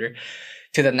ride the scooter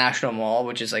to the National Mall,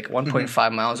 which is like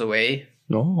 1.5 miles away.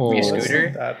 No. Via It's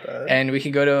scooter. not that bad. And we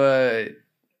can go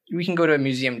to a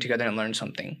museum together and learn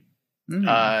something.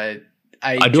 I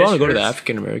do want to go to the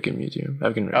African American Museum.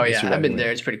 Oh yeah, I've been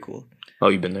there. It's pretty cool. Oh,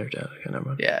 you've been there? Yeah, okay, never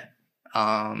mind. Yeah.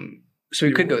 So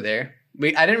we could go there.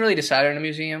 I didn't really decide on a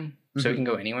museum, so we can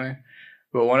go anywhere.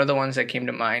 But one of the ones that came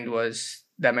to mind was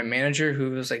that my manager,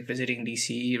 who was like visiting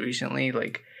DC recently,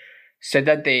 like said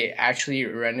that they actually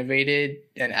renovated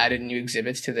and added new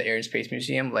exhibits to the Air and Space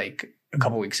Museum like a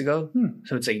couple weeks ago.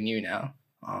 So it's like new now.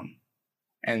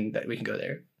 And that we can go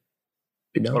there.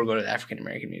 Or go to the African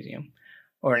American Museum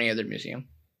or any other museum.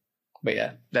 But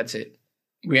yeah, that's it.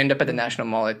 We end up at the National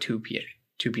Mall at 2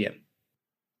 p.m.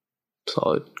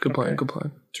 Solid. Good plan. Good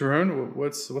plan. Tarun,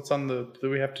 what's on the? Do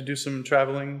we have to do some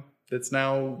traveling that's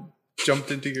now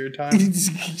jumped into your time?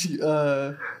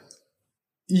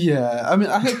 Yeah, I mean,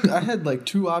 I had like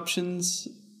two options.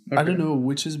 Okay. I don't know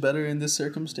which is better in this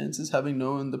circumstances, having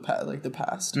known the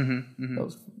past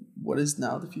of what is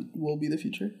now will be the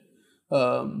future.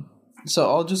 So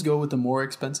I'll just go with the more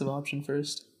expensive option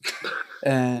first,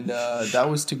 and that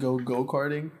was to go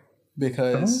karting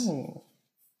because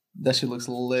that shit looks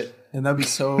lit, and that'd be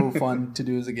so fun to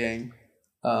do as a gang.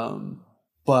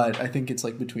 But I think it's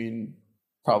like between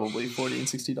probably $40 and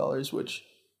 $60, which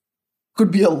could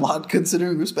be a lot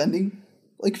considering we're spending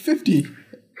like $50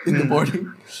 in the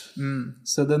morning.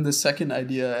 So then the second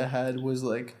idea I had was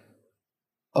like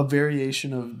a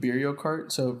variation of Mario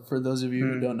Kart. So for those of you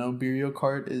who don't know, Mario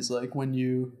Kart is like when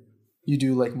you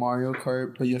do like Mario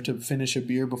Kart, but you have to finish a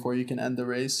beer before you can end the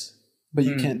race. But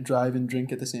you can't drive and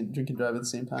drink and drive at the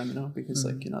same time, because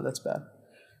that's bad.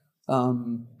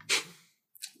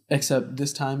 Except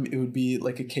this time it would be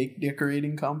like a cake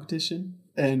decorating competition,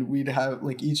 and we'd have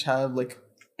like each have like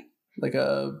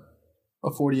a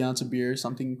 40 ounce of beer,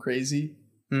 something crazy.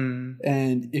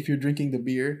 And if you're drinking the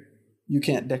beer, you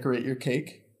can't decorate your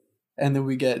cake. And then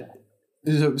we get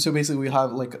so basically we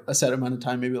have like a set amount of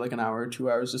time, maybe like an hour or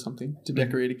 2 hours or something, to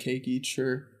decorate a cake each,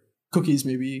 or cookies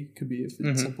maybe, could be if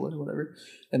it's simple or whatever.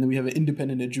 And then we have an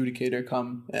independent adjudicator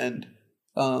come and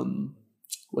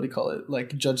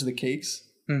like judge the cakes.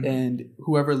 And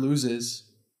whoever loses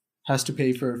has to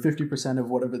pay for 50% of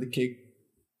whatever the cake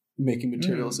making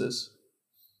materials is.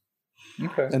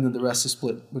 Okay. And then the rest is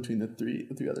split between the three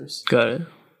others. Got it.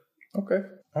 Okay.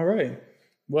 All right.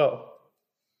 Well,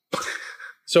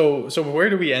 so where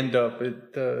do we end up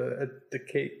at the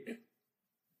cake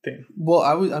thing? Well,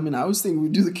 I was thinking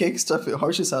we'd do the cake stuff at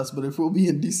Harsh's house, but if we'll be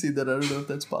in DC, then I don't know if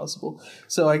that's possible.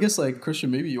 So I guess like Christian,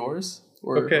 maybe yours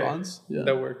or Ron's. Yeah,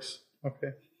 that works. Okay.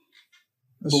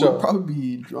 But we'll probably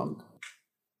be drunk.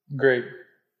 Great.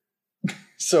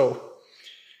 So,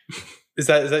 is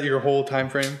that your whole time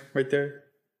frame right there?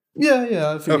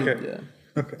 Yeah. I figured, okay. Yeah.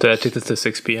 Okay. Did I take this to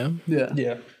 6 p.m.?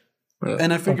 Yeah.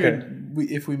 And I figured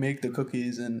if we make the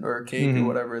cookies or cake or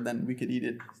whatever, then we could eat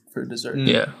it for dessert.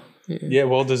 Yeah.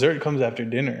 Well, dessert comes after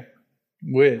dinner,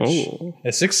 which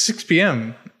at 6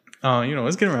 p.m.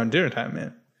 It's getting around dinner time,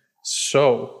 man.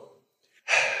 So.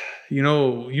 You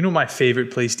know my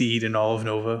favorite place to eat in all of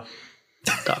Nova?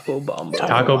 Taco Bamba.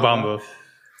 Taco Bamba.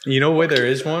 You know where there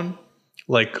is one?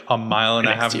 Like a mile and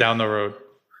a half down the road.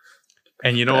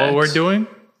 And you know what we're doing?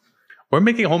 We're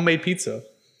making homemade pizza.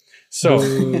 So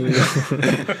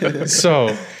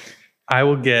I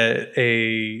will get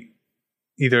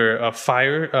either a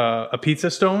pizza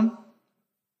stone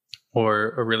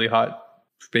or a really hot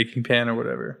baking pan or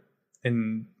whatever.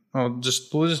 And we'll just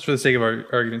for the sake of our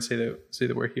argument say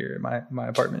that we're here at my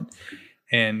apartment,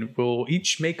 and we'll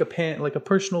each make a pan, like a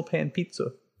personal pan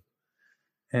pizza,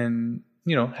 and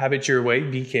have it your way,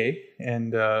 BK,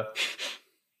 and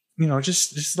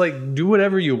just like do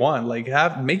whatever you want, like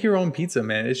make your own pizza,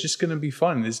 man. It's just gonna be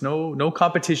fun. There's no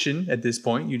competition at this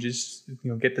point. You just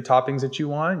get the toppings that you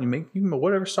want. You make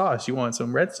whatever sauce you want.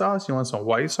 Some red sauce, you want some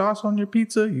white sauce on your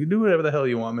pizza. You do whatever the hell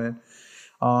you want, man.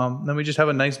 Then we just have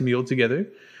a nice meal together.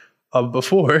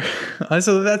 Before,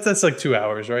 so that's like 2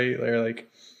 hours, right? Or like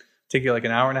take you like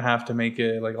an hour and a half to make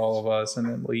it, like all of us, and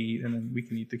then we'll eat, and then we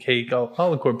can eat the cake.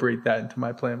 I'll incorporate that into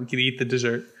my plan. We can eat the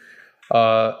dessert,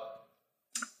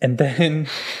 and then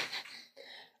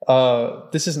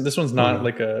this one's not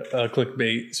like a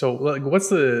clickbait. So like, what's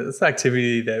the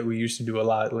activity that we used to do a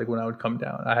lot? Like when I would come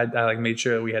down, I like made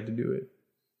sure we had to do it.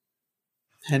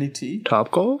 Henny tea.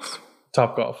 Topgolf.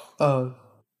 Oh.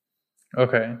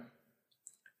 Okay.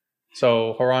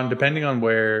 So, Haran, depending on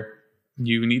where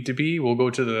you need to be, we'll go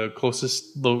to the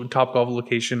closest Topgolf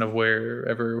location of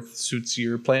wherever suits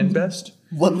your plan best.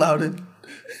 One Loudon.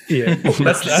 Yeah,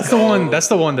 that's the one. That's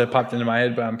the one that popped into my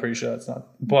head, but I'm pretty sure that's not.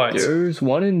 But There's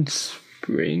one in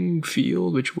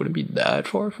Springfield, which wouldn't be that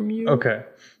far from you. okay,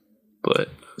 But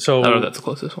so I don't know if that's the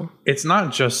closest one. it's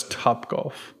not just Top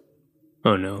Golf.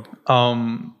 Oh no.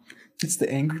 It's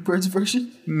the Angry Birds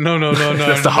version. No.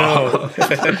 That's the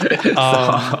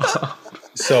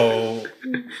So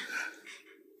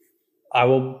I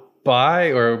will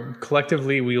buy, or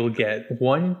collectively we will get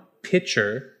one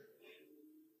pitcher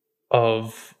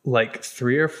of like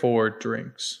 3 or 4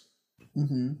 drinks.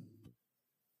 Mm-hmm.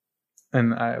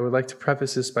 And I would like to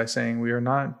preface this by saying we are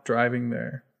not driving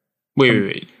there.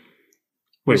 Wait.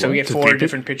 So we what? get So 4 three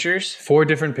different pitchers. 4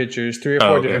 different pitchers, 3 or 4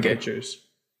 okay, different okay. pitchers.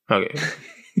 Okay.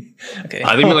 Okay.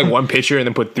 I think we like one pitcher and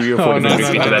then put 3 or 4 different drinks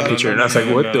into that pitcher, and I was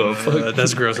like, what the fuck?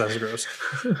 That's gross. That's gross.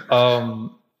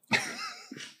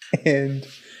 And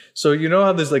so you know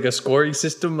how there's like a scoring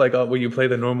system, like where you play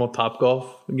the normal Top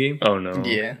Golf game. Oh no.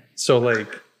 Yeah. So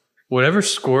like whatever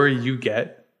score you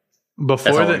get That's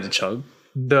before all in the chug.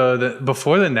 the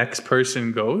before the next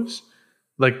person goes,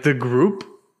 like the group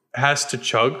has to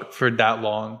chug for that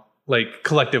long, like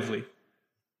collectively.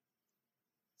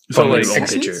 So From like one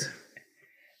six pitcher. minutes?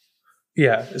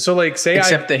 yeah, so like say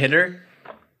Except the hitter.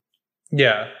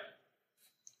 yeah.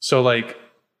 So like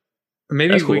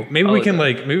maybe That's cool. maybe I we like can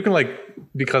that. like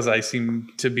because I seem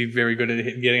to be very good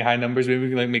at getting high numbers. Maybe we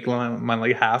can like make mine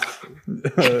like half.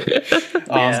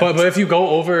 But if you go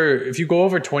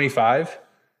over 25,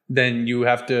 then you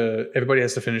have to. Everybody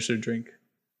has to finish their drink.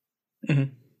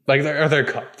 Mhm. Like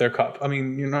their cup. I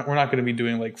mean, we're not going to be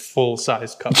doing like full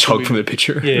size cups. Chug from the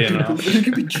pitcher. Yeah, no. You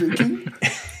could be drinking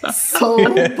so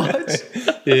much.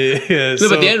 yeah. No, So,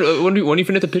 but at the end, when you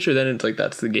finish the pitcher, then it's like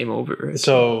that's the game over. Right?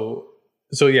 so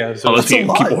yeah. So Unless That's a you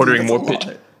lot, keep dude. ordering That's a more lot.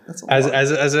 pitch. That's a lot.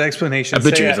 as an explanation, A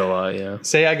pitcher say is a lot, yeah.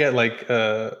 say I get like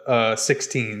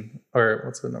 16, or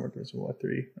what's the number? There's what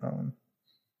 3?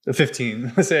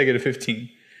 15. Let's say I get a 15.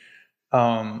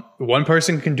 One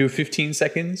person can do 15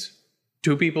 seconds.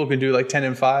 2 people can do like 10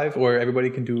 and 5, or everybody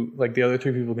can do like the other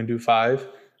 3 people can do 5.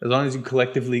 As long as you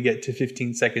collectively get to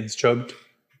 15 seconds chugged,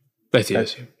 I see.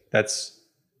 that's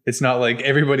it's not like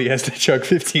everybody has to chug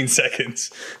 15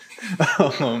 seconds.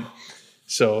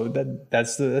 So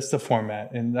that's the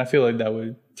format, and I feel like that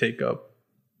would take up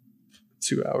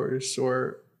 2 hours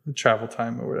or travel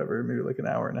time or whatever, maybe like an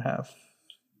hour and a half,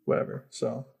 whatever.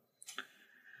 So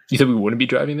You said we wouldn't be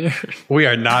driving there? we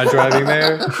are not driving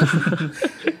there.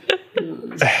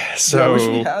 So I wish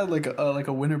we So had like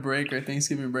a winter break or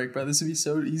Thanksgiving break, but this would be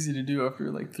so easy to do after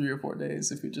like 3 or 4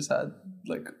 days if we just had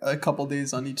like a couple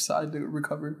days on each side to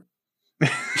recover.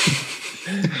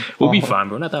 We'll be fine,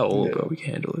 bro. We're not that old, bro. We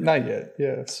can handle it. not yet,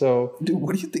 yeah. So Dude,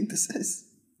 what do you think this is?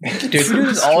 Dude, if we do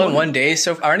this all in one day,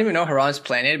 so I don't even know how Ron's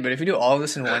planned it, but if we do all of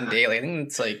this in one day, like, I think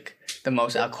it's like the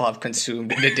most alcohol I've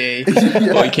consumed in a day.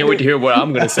 Oh, you can't wait to hear what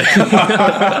I'm gonna say.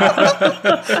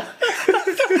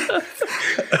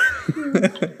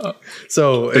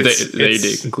 so They it's, did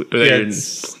it's, conclude. yeah, They didn't.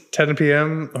 it's 10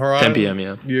 p.m. Haran, 10 p.m.,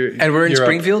 yeah. And we're in you're up.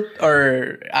 Springfield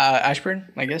or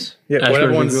Ashburn, I guess. Yeah, Ashburn,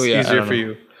 whatever one's Springfield, yeah, I easier don't for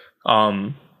know.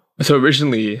 you. So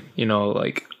originally,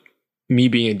 like me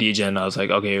being a DJ, I was like,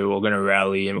 okay, we're gonna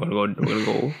rally and we're gonna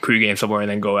go pregame somewhere and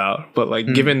then go out. But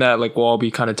like, given that like we'll all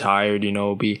be kind of tired,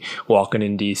 be walking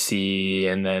in DC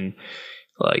and then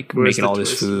like Where's making the all this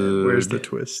twist? food. Where's the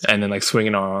twist? And then like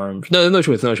swinging our arms. No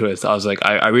twist. I was like,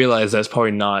 I realized that's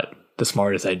probably not the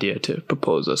smartest idea to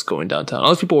propose us going downtown.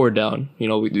 Unless people were down,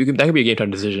 that could be a game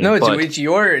time decision. No, but- it's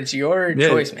your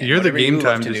choice, man. You're the Whatever game you love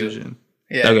time to do. decision.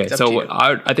 Yeah. Okay, it's up to so you.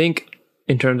 I think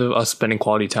in terms of us spending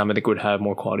quality time, I think we'd have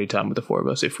more quality time with the 4 of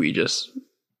us if we just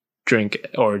drink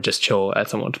or just chill at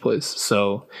someone's place.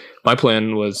 So my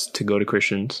plan was to go to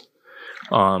Christian's.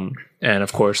 And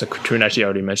of course, like Tarun actually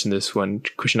already mentioned this, when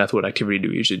Christian asked what activity do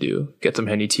we usually do? Get some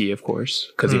Henny tea, of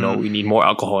course, because we need more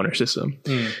alcohol in our system.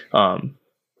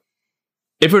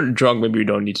 If we're drunk, maybe we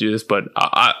don't need to do this, but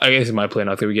I guess in my plan,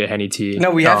 I think we get Henny tea.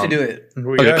 No, we have to do it.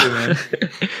 We got it, man.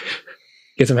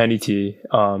 Get some Henny tea.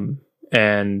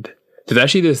 And there's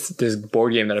actually this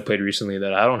board game that I played recently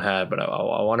that I don't have, but I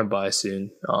want to buy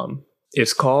soon.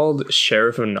 It's called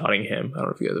Sheriff of Nottingham. I don't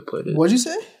know if you guys have played it. What'd you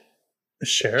say?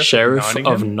 Sheriff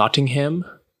of Nottingham.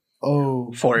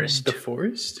 Oh, Forest. The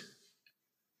forest?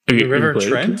 Have The you River played it?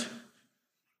 Trent?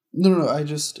 no. I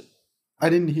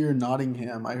didn't hear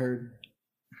Nottingham. I heard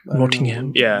I don't know,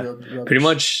 Nottingham. Yeah. rubbish. Pretty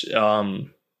much, I don't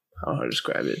know how to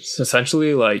describe it. It's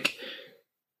essentially like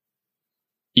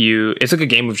it's like a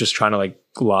game of just trying to like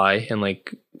lie and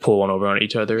like pull one over on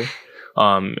each other.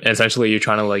 And essentially you're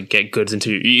trying to like get goods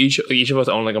into each of us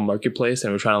own like a marketplace,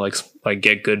 and we're trying to like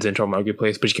get goods into our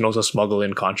marketplace, but you can also smuggle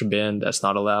in contraband that's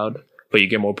not allowed but you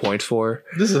get more points for.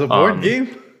 This is a board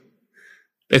game?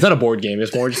 It's not a board game.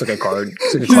 It's more just like a card.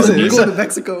 It's like a We're card game. going to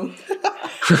Mexico.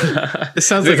 It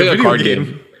sounds It's like a like a video card game.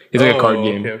 game. It's like a card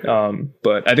game. Okay.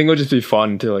 But I think it'll just be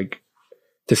fun to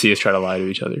see us try to lie to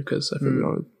each other because I feel we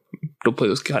don't play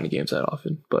those kind of games that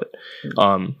often. But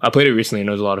I played it recently and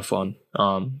it was a lot of fun.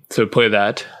 So play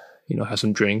that, have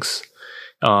some drinks.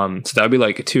 So that would be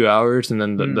like 2 hours, and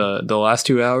then the last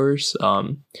 2 hours,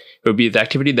 it would be the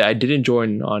activity that I didn't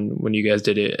join on when you guys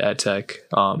did it at Tech.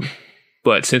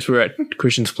 But since we're at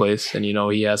Christian's place, and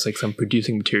he has like some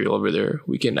producing material over there,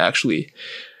 we can actually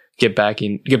get back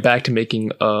to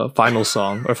making a final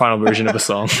song or final version of a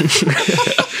song.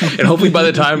 And hopefully by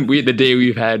the time the day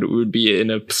we've had, we would be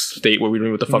in a state where we don't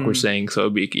know what the fuck we're saying, so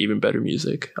it'd be even better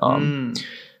music. And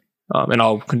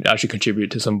I'll actually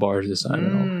contribute to some bars this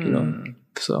time.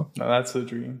 So No, that's the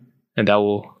dream. and that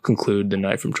will conclude the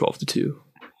night from 12 to 2.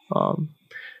 And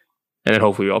then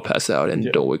hopefully we all pass out and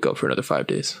don't wake up for another 5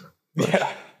 days.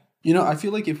 Yeah. I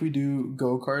feel like if we do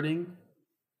go-karting,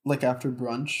 like after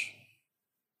brunch,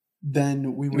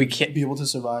 then we would can't- be able to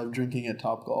survive drinking at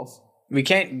Top Golf. We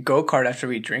can't go kart after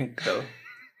we drink though.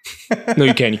 No,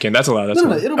 you can. That's allowed. That's No,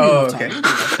 allowed. it'll be Oh, enough time.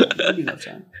 It'll be enough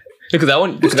time. Because that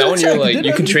one, you're like Didn't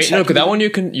you I constrain. check No, because that it? one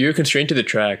you're constrained to the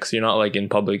tracks. You're not like in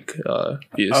public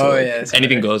view. So Oh, like, yeah, that's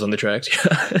anything correct. goes on the tracks.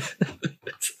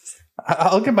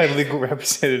 I'll get my legal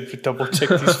representative to double check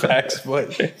these facts,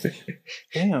 but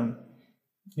damn,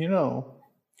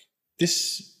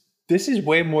 this is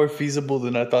way more feasible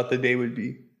than I thought the day would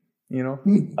be.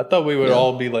 I thought we would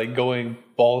all be like going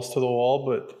balls to the wall,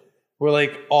 but we're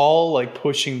like all like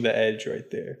pushing the edge right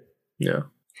there. Yeah.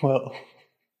 Well,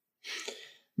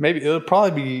 maybe it'll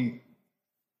probably be.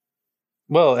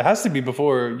 Well, it has to be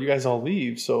before you guys all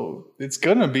leave, so it's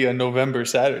gonna be a November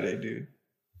Saturday, dude.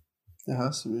 It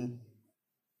has to be.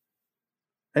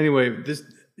 Anyway,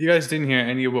 you guys didn't hear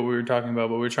any of what we were talking about,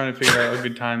 but we're trying to figure out a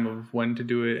good time of when to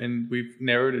do it, and we've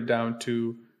narrowed it down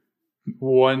to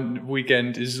one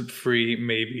weekend is free,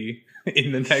 maybe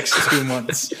in the next 2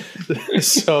 months.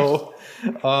 So,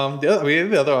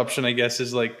 the other option, I guess,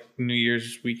 is like New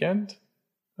Year's weekend.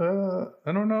 I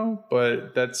don't know,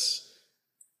 but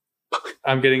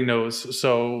I'm getting no's,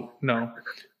 so no.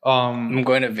 I'm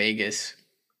going to Vegas.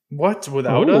 What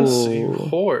without us? You Ooh.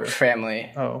 whore. Family.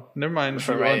 Oh, never mind.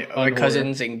 For You my un-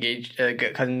 cousin's engaged.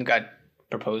 Cousin got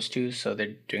proposed to, so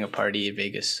they're doing a party in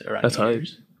Vegas around. That's New hype.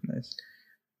 Year's. Nice.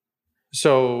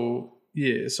 So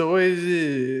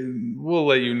we'll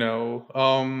let you know.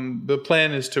 The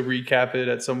plan is to recap it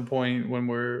at some point when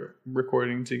we're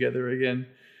recording together again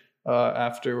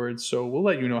afterwards. So we'll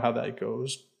let you know how that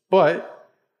goes. But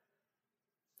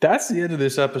that's the end of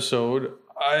this episode.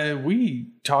 We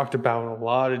talked about a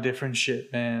lot of different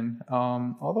shit, man.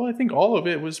 Although I think all of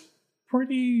it was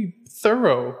pretty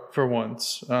thorough for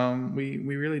once. We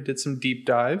really did some deep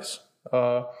dives.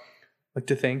 I'd like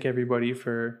to thank everybody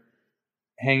for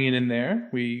hanging in there.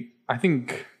 I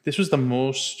think this was the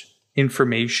most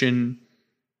information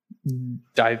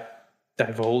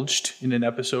divulged in an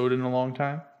episode in a long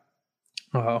time.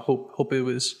 Hope it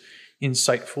was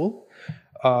insightful.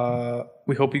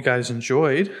 We hope you guys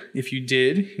enjoyed. If you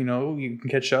did, you can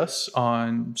catch us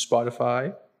on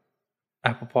Spotify,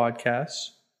 Apple Podcasts,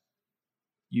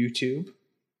 YouTube,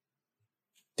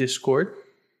 Discord,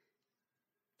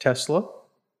 Tesla,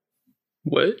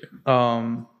 What?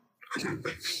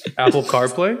 Apple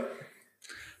CarPlay.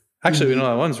 Actually,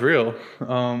 that one's real.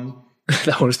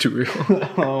 That one is too real.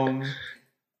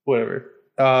 Whatever.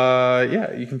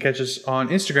 You can catch us on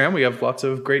Instagram. We have lots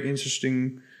of great,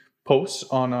 interesting posts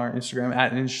on our Instagram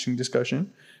at An Interesting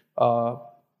Discussion.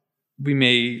 We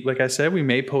may, like I said,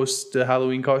 post the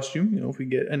Halloween costume, if we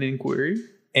get an inquiry.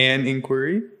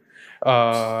 We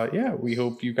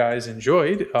hope you guys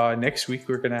enjoyed. Next week,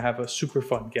 we're going to have a super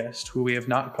fun guest who we have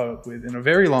not caught up with in a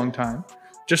very long time,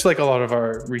 just like a lot of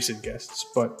our recent guests.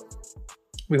 But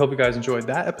we hope you guys enjoyed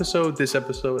that episode, this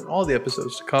episode, and all the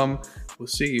episodes to come. We'll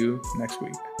see you next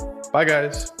week. Bye,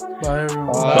 guys. Bye,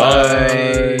 everyone.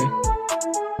 Bye.